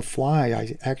swinging the fly,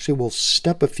 I actually will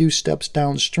step a few steps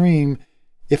downstream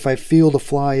if I feel the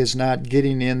fly is not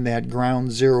getting in that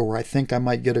ground zero where I think I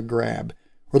might get a grab,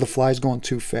 or the fly's going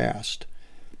too fast.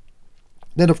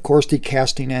 Then, of course, the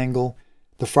casting angle.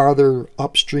 The farther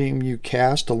upstream you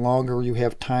cast, the longer you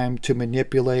have time to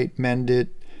manipulate, mend it,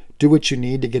 do what you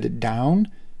need to get it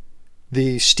down.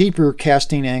 The steeper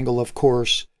casting angle, of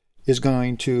course, is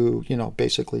going to,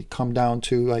 basically come down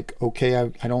to like, okay,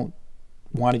 I don't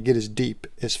want to get as deep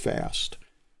as fast.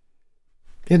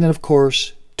 And then, of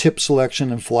course, tip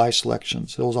selection and fly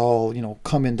selections. Those all,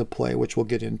 come into play, which we'll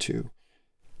get into.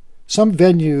 Some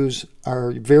venues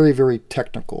are very, very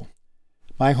technical.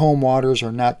 My home waters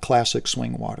are not classic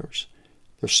swing waters.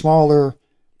 They're smaller.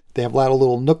 They have a lot of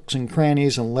little nooks and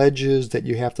crannies and ledges that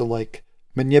you have to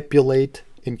manipulate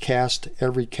and cast.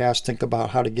 Every cast, think about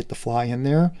how to get the fly in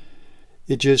there.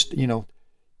 It just,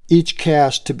 each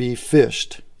cast to be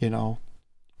fished,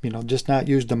 just not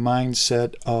use the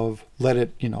mindset of let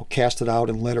it, cast it out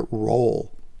and let it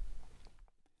roll.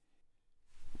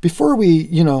 Before we,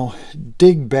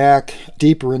 dig back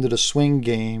deeper into the swing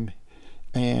game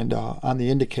and on the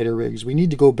indicator rigs, we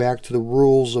need to go back to the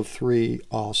rules of three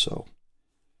also.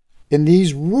 In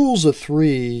these rules of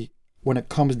three, when it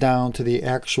comes down to the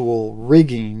actual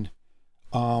rigging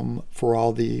for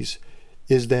all these,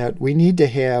 is that we need to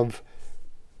have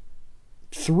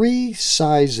 3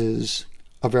 sizes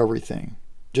of everything.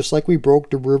 Just like we broke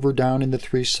the river down into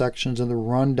 3 sections and the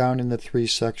run down into 3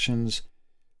 sections,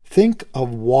 think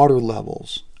of water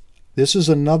levels. This is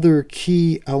another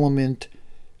key element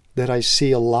that I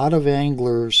see a lot of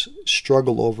anglers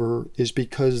struggle over, is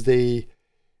because they're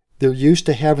used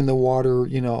to having the water,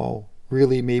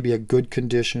 really maybe at good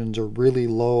conditions or really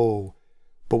low.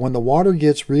 But when the water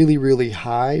gets really, really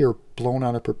high or blown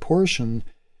out of proportion,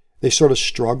 they sort of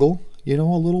struggle, a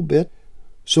little bit.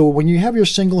 So when you have your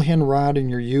single hand rod and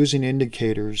you're using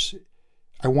indicators,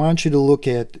 I want you to look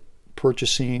at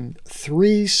purchasing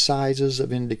 3 sizes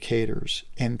of indicators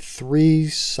and 3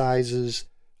 sizes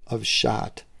of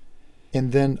shot.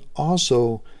 And then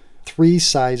also 3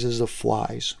 sizes of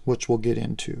flies, which we'll get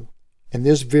into. And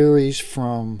this varies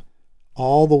from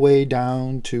all the way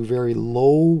down to very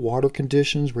low water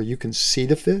conditions where you can see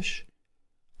the fish,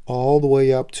 all the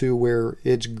way up to where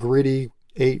it's gritty,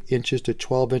 8 inches to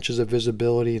 12 inches of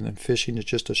visibility, and then fishing is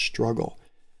just a struggle.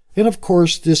 And of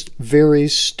course, this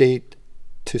varies state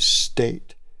to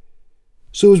state.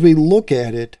 So as we look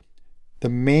at it, the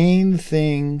main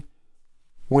thing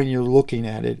when you're looking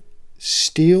at it,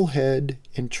 steelhead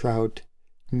and trout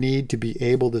need to be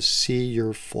able to see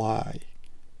your fly.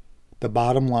 The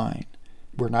bottom line.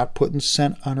 We're not putting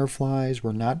scent on our flies.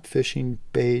 We're not fishing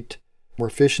bait. We're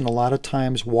fishing a lot of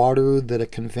times water that a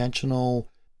conventional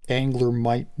angler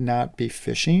might not be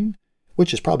fishing,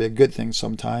 which is probably a good thing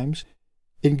sometimes.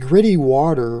 In gritty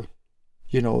water,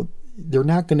 they're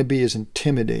not going to be as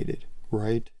intimidated,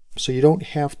 right? So you don't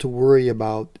have to worry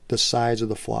about the size of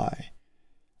the fly.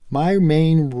 My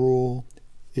main rule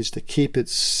is to keep it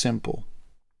simple.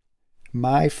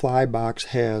 My fly box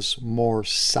has more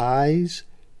size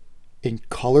and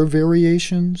color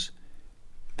variations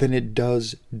than it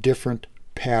does different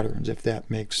patterns, if that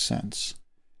makes sense.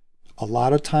 A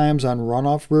lot of times on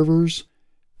runoff rivers,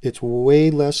 it's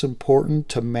way less important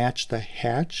to match the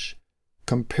hatch,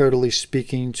 comparatively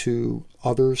speaking to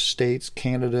other states,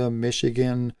 Canada,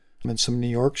 Michigan, and some New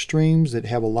York streams that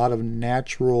have a lot of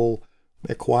natural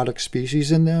aquatic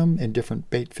species in them and different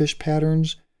bait fish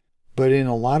patterns. But in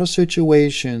a lot of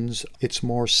situations, it's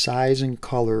more size and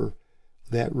color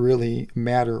that really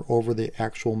matter over the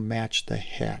actual match the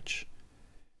hatch.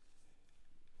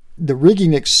 The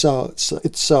rigging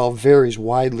itself varies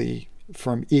widely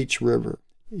from each river,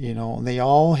 and they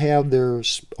all have their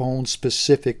own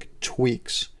specific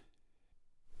tweaks.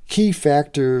 Key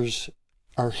factors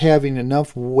are having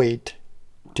enough weight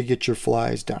to get your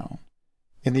flies down,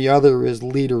 and the other is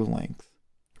leader length,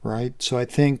 right? So I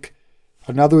think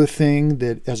another thing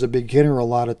that as a beginner a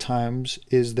lot of times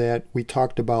is that we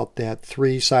talked about that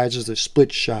 3 sizes of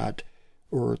split shot,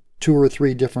 or 2 or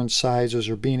 3 different sizes,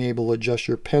 or being able to adjust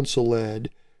your pencil lead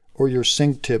or your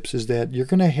sink tips, is that you're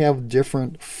going to have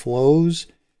different flows,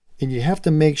 and you have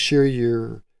to make sure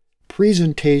your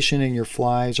presentation and your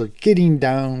flies are getting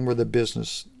down where the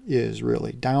business is,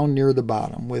 really down near the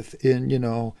bottom, within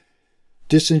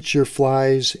distance your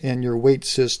flies and your weight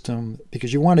system,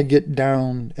 because you want to get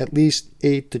down at least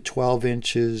 8 to 12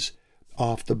 inches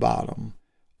off the bottom.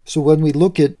 So when we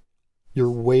look at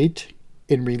your weight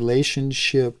in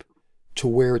relationship to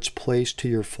where it's placed to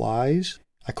your flies,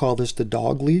 I call this the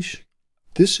dog leash.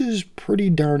 This is pretty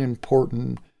darn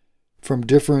important from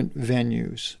different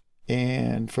venues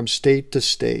and from state to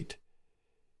state.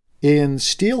 In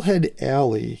Steelhead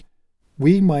Alley,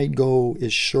 we might go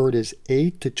as short as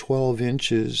 8 to 12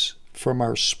 inches from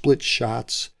our split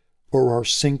shots or our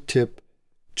sink tip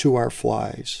to our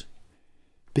flies.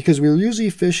 Because we're usually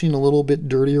fishing a little bit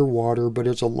dirtier water, but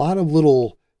it's a lot of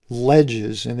little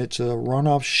ledges, and it's a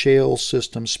runoff shale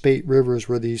system, spate rivers,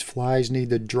 where these flies need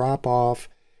to drop off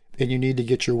and you need to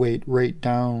get your weight right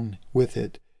down with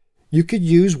it. You could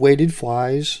use weighted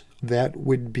flies. That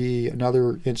would be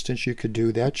another instance you could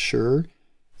do that, sure,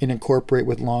 and incorporate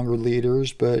with longer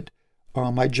leaders, but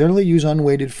I generally use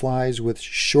unweighted flies with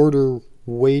shorter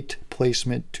weight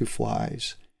placement to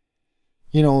flies.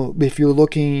 If you're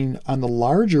looking on the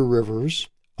larger rivers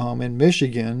in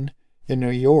Michigan, in New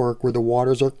York, where the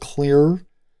waters are clear,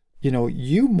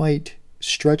 you might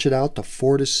stretch it out to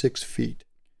 4 to 6 feet.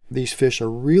 These fish are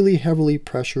really heavily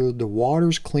pressured. The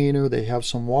water's cleaner. They have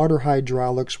some water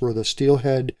hydraulics where the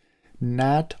steelhead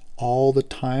not all the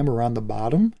time are on the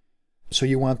bottom. So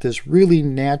you want this really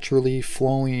naturally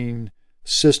flowing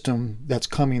system that's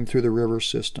coming through the river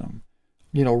system.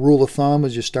 Rule of thumb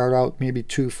is you start out maybe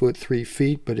 2 foot, 3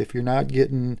 feet, but if you're not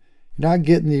getting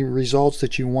the results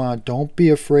that you want, don't be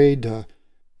afraid to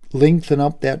lengthen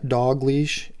up that dog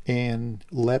leash and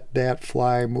let that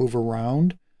fly move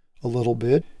around a little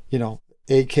bit,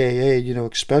 AKA,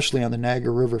 especially on the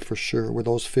Niagara River for sure, where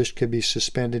those fish could be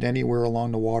suspended anywhere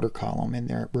along the water column in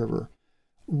that river.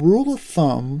 Rule of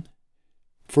thumb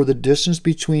for the distance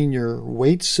between your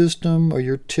weight system or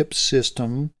your tip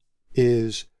system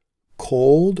is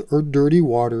cold or dirty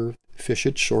water, fish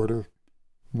it shorter.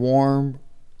 Warm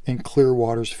and clear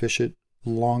waters, fish it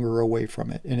longer away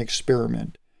from it, and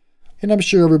experiment. And I'm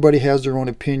sure everybody has their own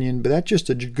opinion, but that's just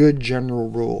a good general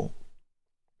rule.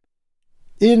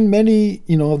 In many,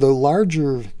 of the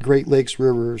larger Great Lakes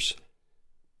rivers,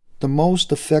 the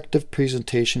most effective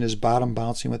presentation is bottom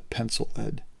bouncing with pencil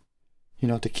lead.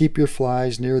 To keep your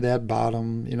flies near that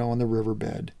bottom, in the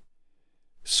riverbed.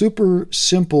 Super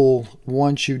simple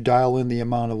once you dial in the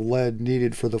amount of lead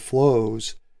needed for the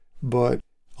flows, but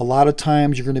a lot of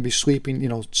times you're going to be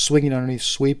swinging underneath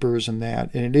sweepers and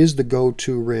that, and it is the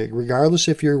go-to rig, regardless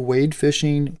if you're wade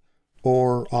fishing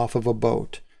or off of a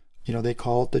boat. They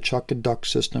call it the chuck and duck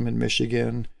system in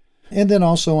Michigan, and then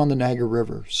also on the Niagara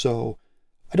River. So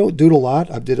I don't do it a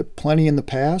lot. I've did it plenty in the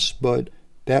past, but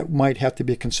that might have to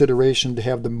be a consideration to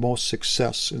have the most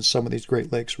success in some of these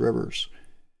Great Lakes rivers.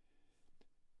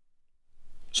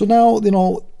 So now,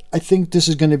 I think this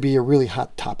is going to be a really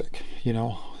hot topic.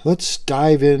 Let's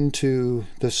dive into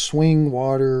the swing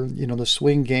water, the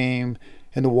swing game,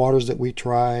 and the waters that we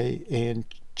try, and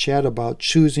chat about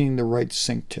choosing the right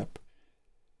sink tip.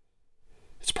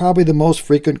 It's probably the most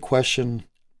frequent question,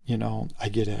 I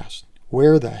get asked.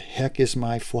 Where the heck is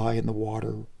my fly in the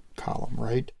water column,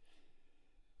 right?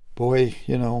 Boy,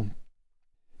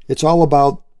 it's all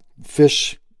about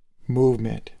fish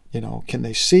movement. Can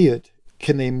they see it?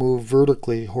 Can they move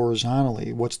vertically,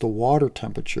 horizontally? What's the water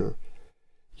temperature?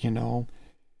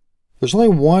 There's only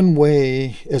one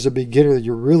way as a beginner that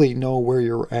you really know where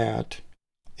you're at,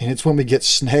 and it's when we get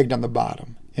snagged on the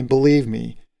bottom. And believe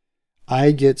me,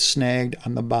 I get snagged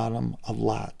on the bottom a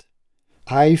lot.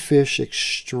 I fish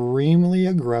extremely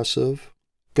aggressive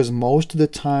because most of the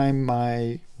time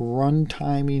my run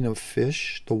timing of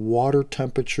fish, the water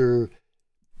temperature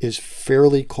is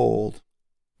fairly cold.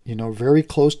 very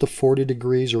close to 40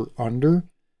 degrees or under,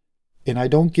 and I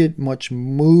don't get much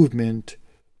movement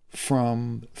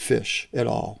from fish at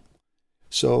all.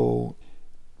 So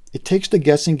it takes the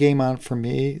guessing game on for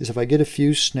me is if I get a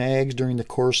few snags during the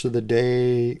course of the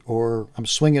day, or I'm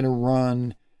swinging a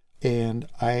run and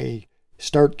I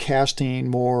start casting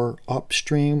more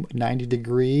upstream 90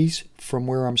 degrees from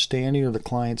where I'm standing or the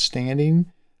client's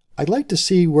standing, I'd like to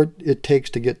see what it takes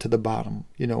to get to the bottom,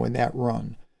 in that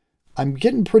run. I'm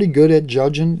getting pretty good at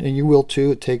judging, and you will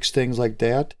too. It takes things like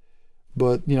that.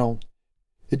 But,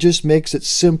 it just makes it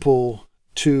simple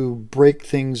to break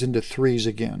things into threes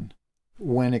again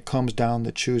when it comes down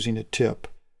to choosing a tip.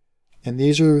 And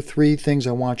these are 3 things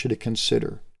I want you to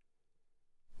consider.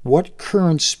 What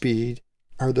current speed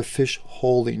are the fish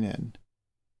holding in?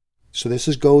 So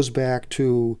this goes back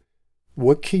to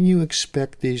what can you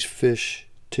expect these fish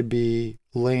to be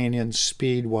laying in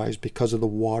speed-wise because of the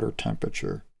water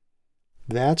temperature?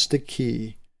 That's the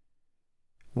key.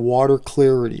 Water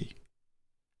clarity.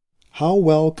 How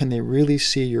well can they really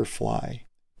see your fly?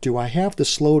 Do I have to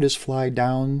slow this fly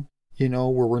down,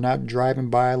 where we're not driving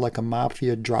by like a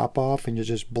mafia drop-off and you're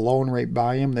just blowing right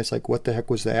by him? And it's like, what the heck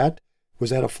was that?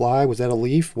 Was that a fly? Was that a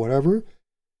leaf? Whatever.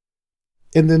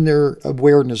 And then their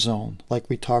awareness zone, like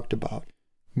we talked about.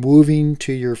 Moving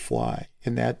to your fly.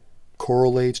 And that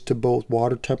correlates to both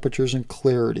water temperatures and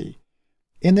clarity.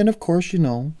 And then, of course,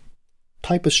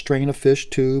 type of strain of fish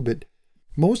too, but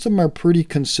most of them are pretty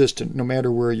consistent no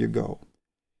matter where you go.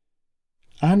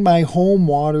 On my home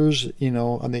waters,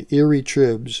 on the Erie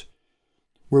Tribs,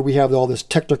 where we have all this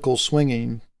technical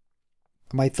swinging,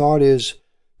 my thought is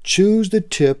choose the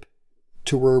tip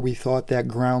to where we thought that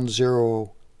ground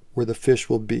zero where the fish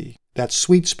will be. That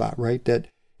sweet spot, right? That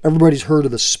everybody's heard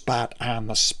of the spot on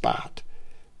the spot,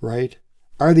 right?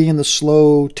 Are they in the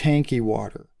slow, tanky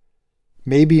water?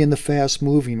 Maybe in the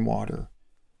fast-moving water?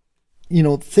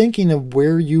 Thinking of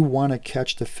where you want to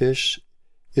catch the fish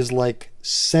is like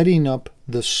setting up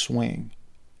the swing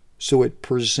so it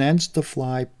presents the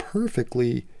fly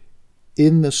perfectly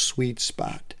in the sweet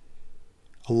spot.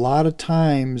 A lot of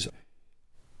times,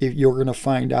 if you're going to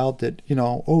find out that,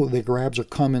 the grabs are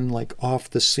coming like off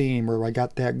the seam, or I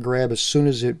got that grab as soon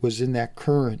as it was in that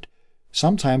current.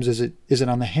 Sometimes is it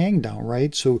on the hang down,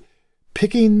 right? So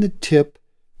picking the tip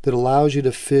that allows you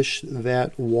to fish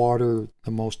that water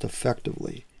the most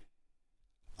effectively.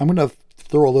 I'm going to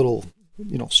throw a little,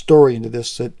 story into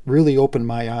this that really opened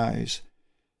my eyes.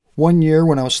 One year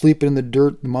when I was sleeping in the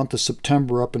dirt the month of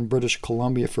September up in British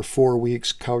Columbia for 4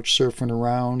 weeks, couch surfing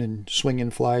around and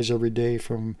swinging flies every day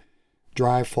from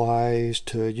dry flies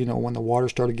to, when the water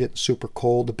started getting super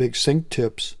cold, the big sink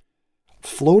tips,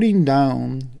 floating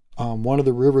down one of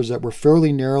the rivers that were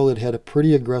fairly narrow that had a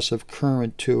pretty aggressive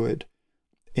current to it.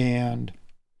 And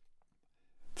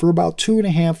for about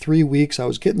 2.5, 3 weeks, I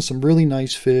was getting some really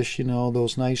nice fish,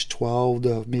 those nice 12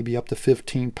 to maybe up to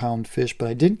 15-pound fish, but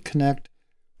I didn't connect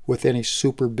with any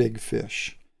super big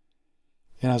fish.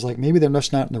 And I was like, maybe they're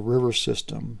just not in the river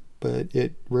system. But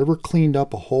river cleaned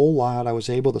up a whole lot. I was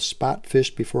able to spot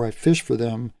fish before I fished for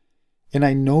them. And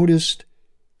I noticed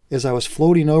as I was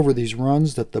floating over these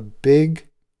runs that the big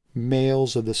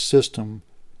males of the system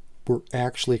were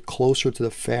actually closer to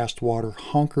the fast water,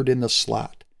 hunkered in the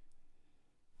slot.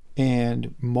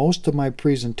 And most of my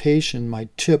presentation, my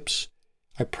tips,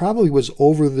 I probably was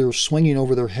swinging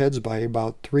over their heads by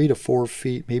about 3 to 4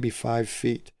 feet, maybe 5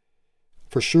 feet.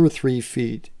 For sure 3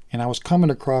 feet. And I was coming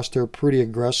across there pretty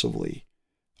aggressively.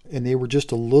 And they were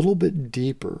just a little bit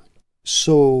deeper.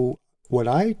 So what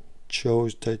I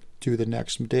chose to do the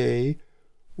next day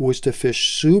was to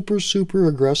fish super, super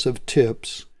aggressive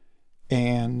tips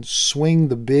and swing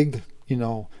the big,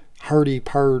 hardy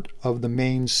part of the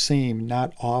main seam,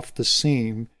 not off the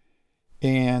seam.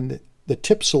 And the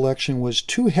tip selection was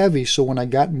too heavy, so when I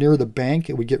got near the bank,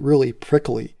 it would get really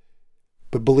prickly.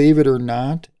 But believe it or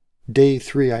not, day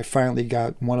 3, I finally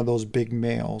got one of those big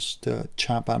males to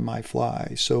chomp on my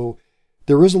fly. So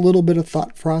there is a little bit of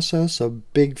thought process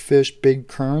of big fish, big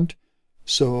current.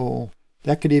 So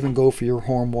that could even go for your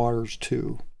home waters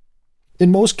too.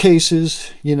 In most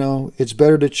cases, it's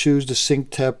better to choose the sink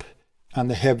tip on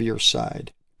the heavier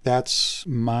side. That's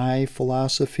my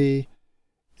philosophy.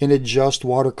 And adjust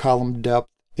water column depth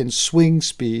and swing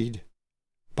speed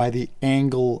by the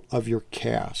angle of your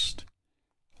cast.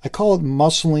 I call it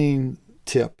muscling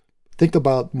tip. Think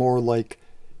about more like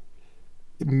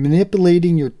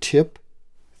manipulating your tip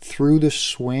through the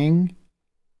swing.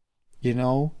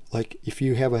 Like if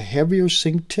you have a heavier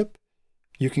sink tip,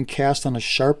 you can cast on a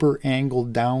sharper angle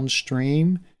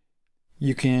downstream.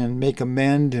 You can make a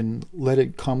mend and let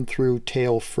it come through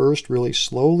tail first really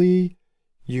slowly.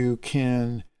 You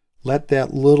can let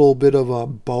that little bit of a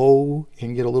bow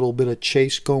and get a little bit of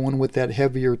chase going with that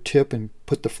heavier tip and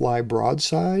put the fly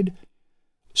broadside.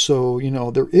 So,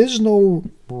 there is no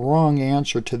wrong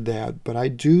answer to that, but I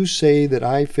do say that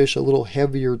I fish a little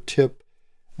heavier tip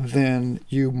than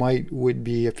you would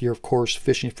be if you're, of course,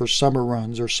 fishing for summer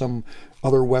runs or some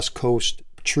other West Coast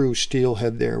true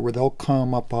steelhead there, where they'll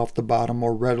come up off the bottom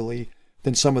more readily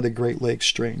than some of the Great Lakes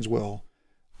strains will.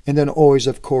 And then always,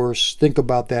 of course, think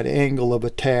about that angle of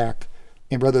attack,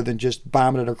 and rather than just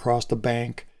bombing it across the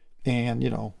bank and,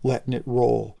 letting it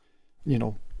roll,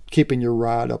 keeping your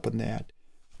rod up in that.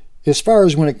 As far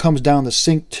as when it comes down to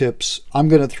sink tips, I'm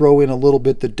going to throw in a little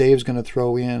bit that Dave's going to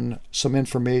throw in, some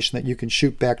information that you can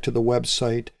shoot back to the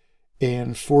website.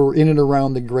 And for in and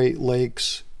around the Great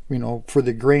Lakes, for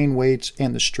the grain weights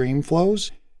and the stream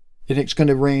flows, and it's going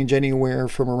to range anywhere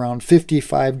from around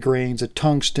 55 grains of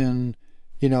tungsten,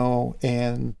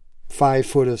 and 5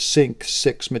 foot of sink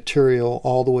 6 material,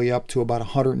 all the way up to about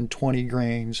 120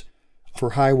 grains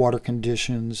for high water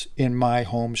conditions in my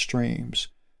home streams.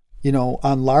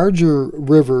 On larger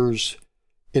rivers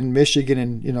in Michigan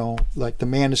and, like the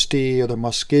Manistee or the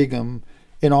Muskegum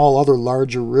and all other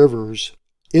larger rivers,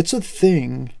 it's a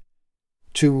thing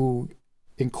to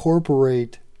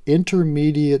incorporate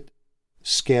intermediate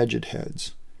Skagit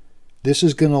heads. This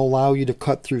is going to allow you to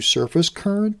cut through surface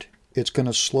current. It's going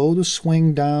to slow the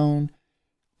swing down.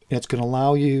 And it's going to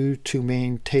allow you to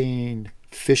maintain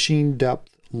fishing depth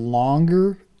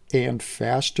longer and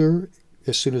faster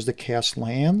as soon as the cast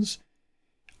lands.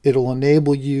 It'll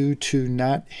enable you to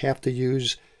not have to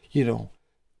use,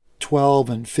 12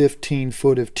 and 15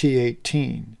 foot of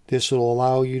T18. This will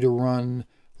allow you to run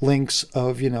lengths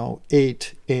of,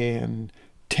 8 and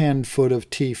 10 foot of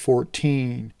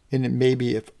T14, and it may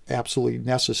be, if absolutely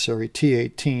necessary,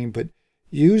 T18, but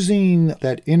using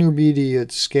that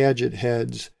intermediate Skagit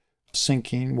heads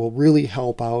sinking will really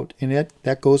help out, and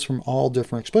that goes from all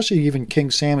different, especially even king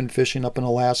salmon fishing up in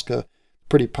Alaska,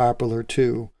 pretty popular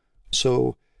too.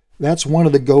 So that's one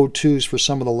of the go-tos for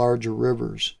some of the larger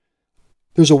rivers.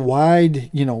 There's a wide,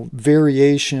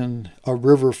 variation of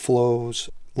river flows,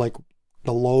 like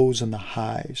the lows and the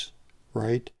highs,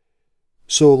 right?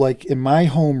 So like in my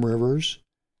home rivers,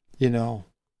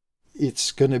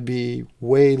 it's going to be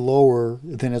way lower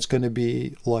than it's going to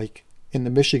be like in the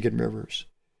Michigan rivers.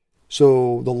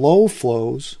 So the low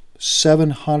flows,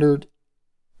 700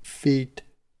 feet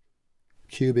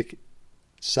cubic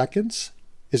seconds,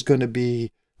 is going to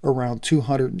be around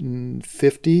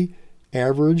 250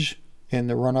 average in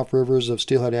the runoff rivers of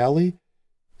Steelhead Alley.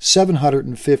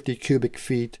 750 cubic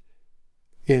feet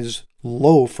is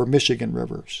low for Michigan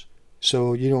rivers.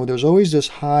 So, there's always this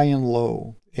high and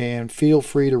low, and feel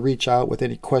free to reach out with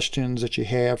any questions that you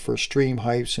have for stream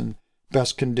heights and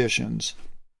best conditions.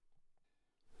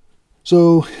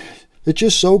 So it's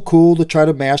just so cool to try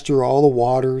to master all the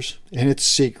waters and its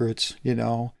secrets,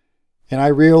 And I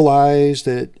realize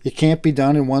that it can't be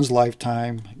done in one's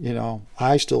lifetime.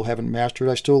 I still haven't mastered.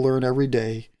 I still learn every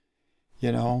day,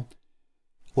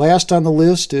 Last on the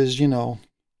list is,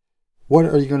 what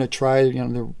are you going to try,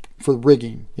 for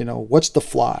rigging? What's the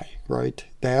fly, right?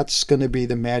 That's going to be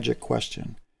the magic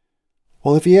question.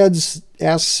 Well, if you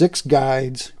ask 6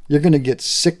 guides, you're going to get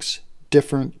 6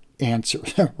 different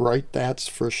answers, right? That's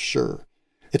for sure.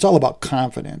 It's all about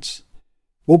confidence.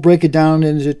 We'll break it down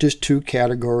into just 2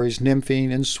 categories,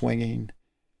 nymphing and swinging.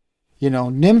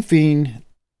 Nymphing,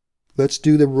 let's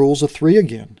do the rules of 3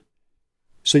 again.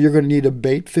 So you're going to need a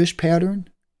bait fish pattern,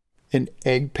 an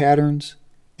egg patterns,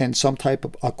 and some type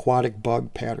of aquatic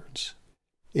bug patterns.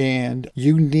 And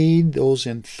you need those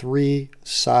in 3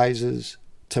 sizes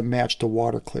to match the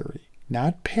water clarity,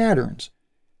 not patterns.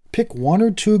 Pick 1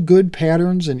 or 2 good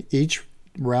patterns in each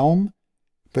realm,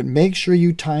 but make sure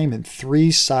you time in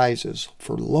 3 sizes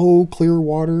for low, clear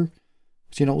water,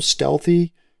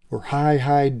 stealthy, or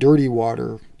high, dirty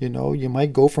water. You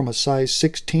might go from a size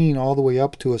 16 all the way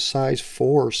up to a size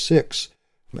 4 or 6.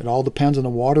 It all depends on the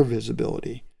water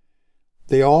visibility.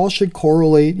 They all should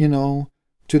correlate,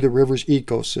 to the river's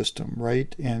ecosystem,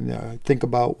 right? And think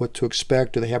about what to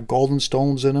expect. Do they have golden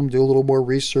stones in them? Do a little more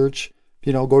research.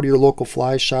 Go to your local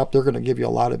fly shop. They're going to give you a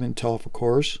lot of intel, of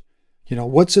course.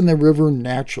 What's in the river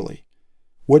naturally?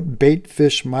 What bait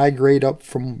fish migrate up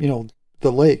from,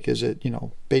 the lake? Is it,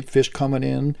 bait fish coming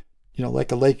in?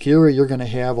 Like a Lake Erie, you're going to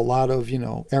have a lot of,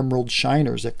 emerald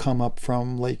shiners that come up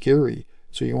from Lake Erie.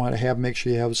 So you want to make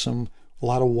sure you have a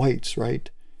lot of whites, right?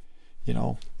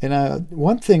 And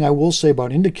one thing I will say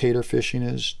about indicator fishing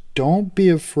is don't be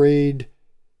afraid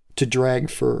to drag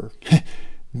fur.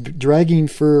 Dragging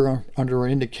fur under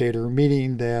an indicator,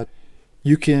 meaning that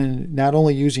You can, not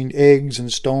only using eggs and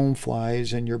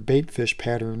stoneflies in your bait fish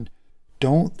pattern,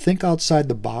 don't think outside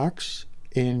the box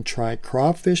and try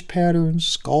crawfish patterns,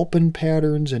 sculpin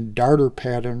patterns, and darter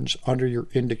patterns under your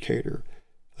indicator.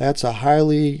 That's a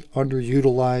highly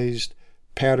underutilized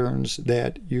patterns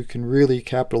that you can really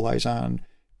capitalize on,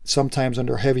 sometimes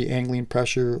under heavy angling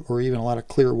pressure or even a lot of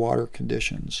clear water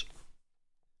conditions.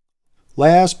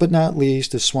 Last but not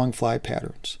least is swung fly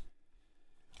patterns.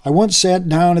 I once sat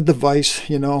down at the vise,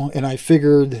 and I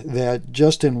figured that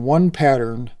just in one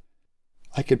pattern,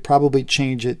 I could probably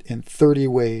change it in 30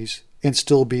 ways and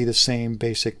still be the same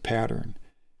basic pattern.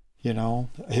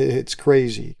 It's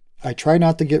crazy. I try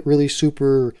not to get really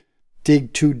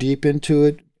dig too deep into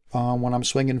it when I'm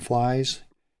swinging flies.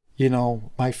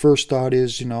 My first thought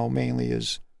is, mainly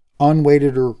is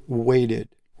unweighted or weighted,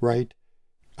 right?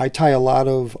 I tie a lot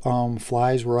of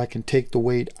flies where I can take the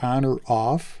weight on or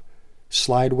off.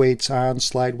 Slide weights on,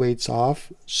 slide weights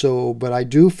off. But I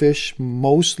do fish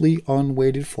mostly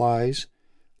unweighted flies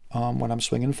when I'm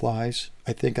swinging flies.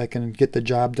 I think I can get the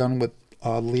job done with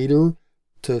leader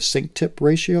to sink tip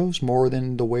ratios more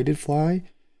than the weighted fly.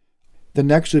 The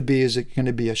next would be, is it going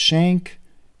to be a shank?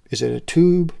 Is it a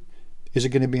tube? Is it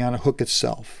going to be on a hook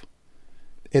itself?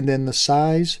 And then the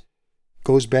size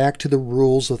goes back to the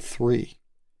rules of 3.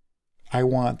 I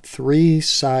want 3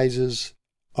 sizes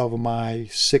of my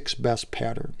 6 best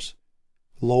patterns: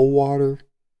 low water,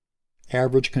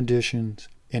 average conditions,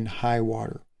 and high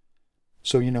water.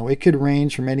 So, it could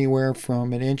range from anywhere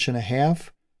from 1.5 inches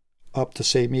up to,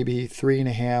 say, maybe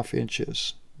 3.5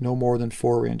 inches, no more than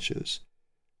 4 inches.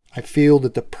 I feel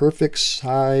that the perfect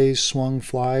size swung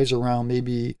flies around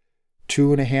maybe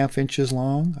 2.5 inches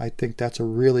long. I think that's a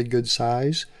really good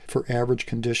size for average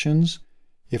conditions.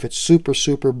 If it's super,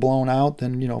 super blown out,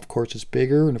 then, of course it's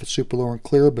bigger. And if it's super low and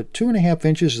clear, but 2.5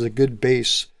 inches is a good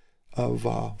base of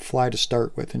fly to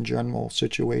start with in general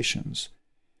situations.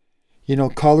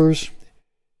 Colors,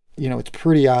 it's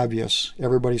pretty obvious.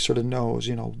 Everybody sort of knows,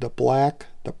 the black,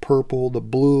 the purple, the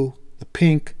blue, the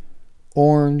pink,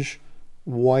 orange,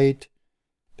 white.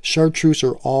 Chartreuse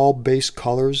are all base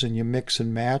colors and you mix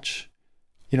and match.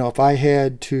 If I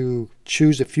had to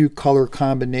choose a few color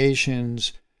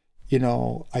combinations,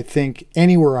 I think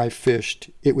anywhere I fished,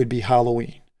 it would be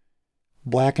Halloween.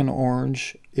 Black and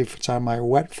orange, if it's on my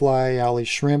wet fly, alley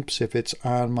shrimps, if it's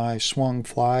on my swung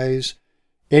flies,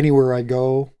 anywhere I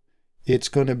go, it's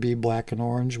going to be black and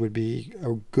orange would be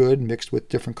a good, mixed with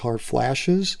different colored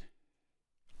flashes.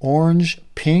 Orange,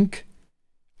 pink,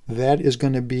 that is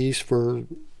going to be for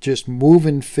just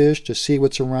moving fish to see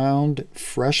what's around.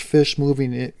 Fresh fish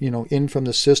moving in from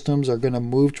the systems are going to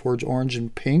move towards orange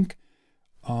and pink.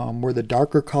 Where the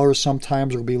darker colors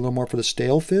sometimes will be a little more for the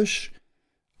stale fish.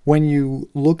 When you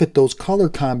look at those color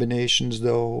combinations,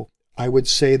 though, I would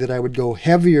say that I would go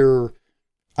heavier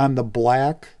on the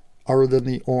black other than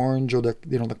the orange or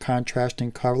the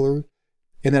contrasting color,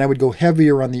 and then I would go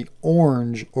heavier on the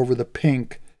orange over the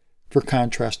pink for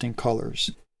contrasting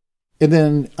colors. And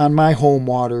then on my home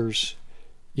waters,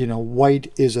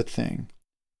 white is a thing.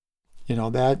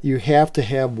 That you have to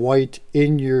have white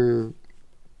in your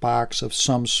box of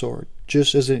some sort,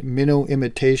 just as a minnow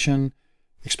imitation,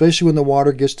 especially when the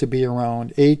water gets to be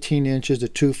around 18 inches to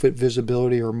 2 foot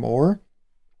visibility or more.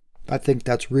 I think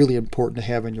that's really important to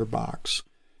have in your box,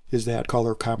 is that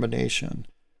color combination.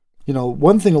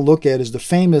 One thing to look at is the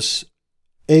famous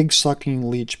egg sucking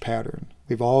leech pattern.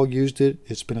 We've all used it.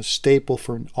 It's been a staple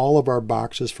for all of our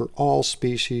boxes for all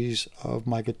species of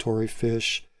migratory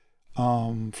fish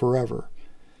forever.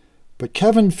 But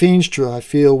Kevin Feenstra, I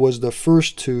feel, was the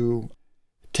first to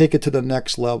take it to the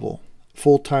next level.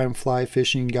 Full-time fly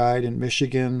fishing guide in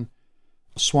Michigan,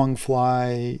 swung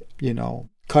fly,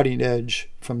 cutting edge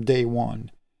from day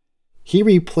one. He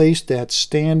replaced that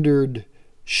standard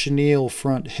chenille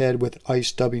front head with ice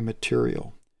stubby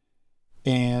material.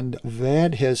 And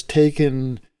that has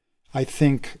taken, I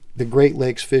think, the Great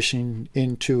Lakes fishing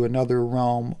into another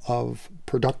realm of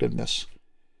productiveness.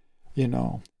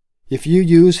 If you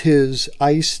use his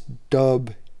ice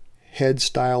dub head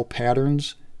style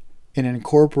patterns and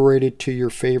incorporate it to your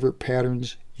favorite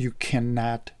patterns, you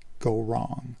cannot go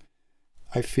wrong.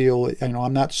 I feel,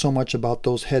 I'm not so much about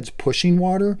those heads pushing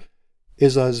water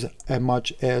as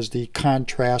much as the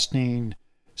contrasting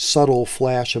subtle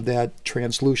flash of that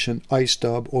translucent ice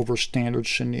dub over standard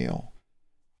chenille.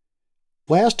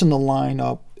 Last in the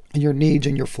lineup, your needs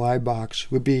in your fly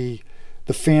box would be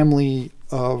the family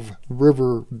of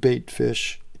river bait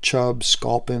fish, chubs,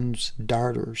 sculpins,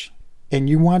 darters. And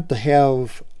you want to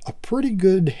have a pretty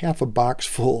good half a box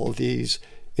full of these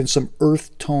in some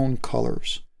earth tone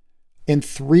colors. In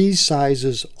 3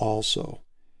 sizes also.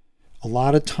 A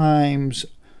lot of times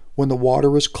when the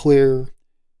water is clear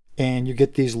and you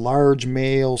get these large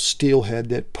male steelhead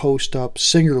that post up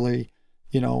singularly,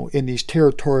 in these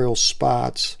territorial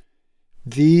spots,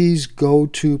 these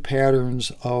go-to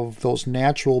patterns of those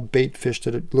natural bait fish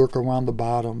that lurk around the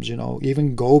bottoms,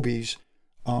 even gobies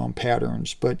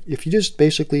patterns. But if you just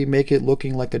basically make it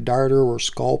looking like a darter or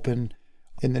sculpin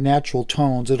in the natural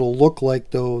tones, it'll look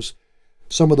like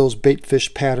some of those bait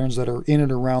fish patterns that are in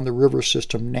and around the river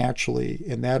system naturally.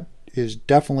 And that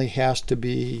definitely has to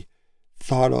be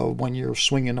thought of when you're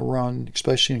swinging a run,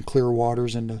 especially in clear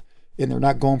waters, and they're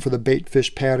not going for the bait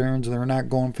fish patterns, and they're not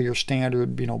going for your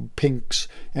standard, pinks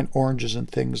and oranges and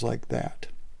things like that.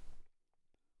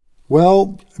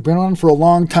 Well, I've been on for a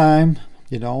long time,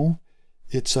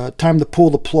 It's time to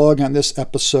pull the plug on this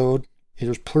episode.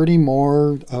 There's plenty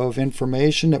more of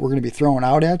information that we're going to be throwing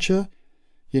out at you.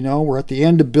 We're at the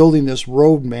end of building this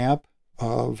roadmap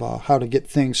of how to get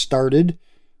things started.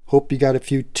 Hope you got a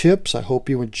few tips. I hope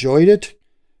you enjoyed it.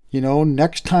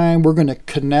 Next time we're going to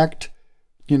connect.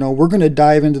 We're going to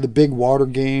dive into the big water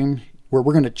game where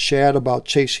we're going to chat about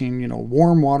chasing,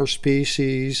 warm water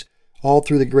species all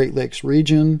through the Great Lakes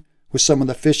region with some of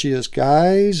the fishiest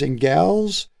guys and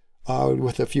gals,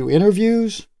 with a few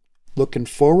interviews. Looking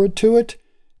forward to it.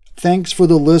 Thanks for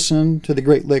the listen to the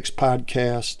Great Lakes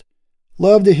podcast.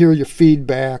 Love to hear your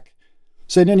feedback.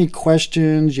 Send any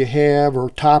questions you have or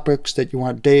topics that you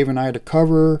want Dave and I to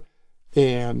cover.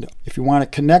 And if you want to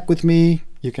connect with me,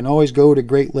 you can always go to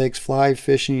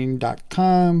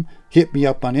greatlakesflyfishing.com. Hit me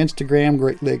up on Instagram,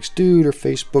 Great Lakes Dude, or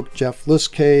Facebook, Jeff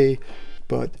Liskay.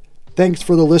 But thanks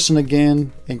for the listen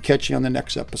again, and catch you on the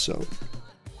next episode.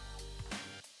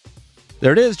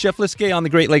 There it is, Jeff Liskay on the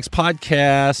Great Lakes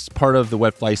podcast, part of the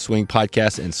Wet Fly Swing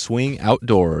podcast and Swing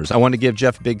Outdoors. I want to give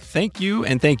Jeff a big thank you,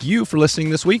 and thank you for listening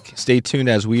this week. Stay tuned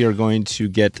as we are going to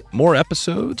get more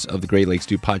episodes of the Great Lakes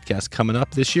Dude podcast coming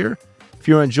up this year. If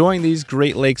you're enjoying these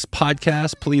Great Lakes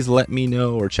podcasts, please let me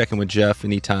know or check in with Jeff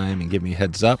anytime and give me a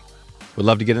heads up. We'd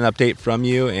love to get an update from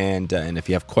you, and if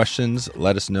you have questions,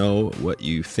 let us know what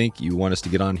you think you want us to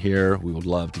get on here. We would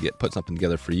love to put something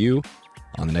together for you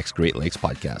on the next Great Lakes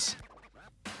podcast.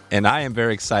 And I am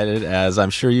very excited, as I'm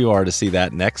sure you are, to see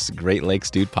that next Great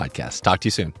Lakes Dude podcast. Talk to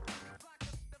you soon.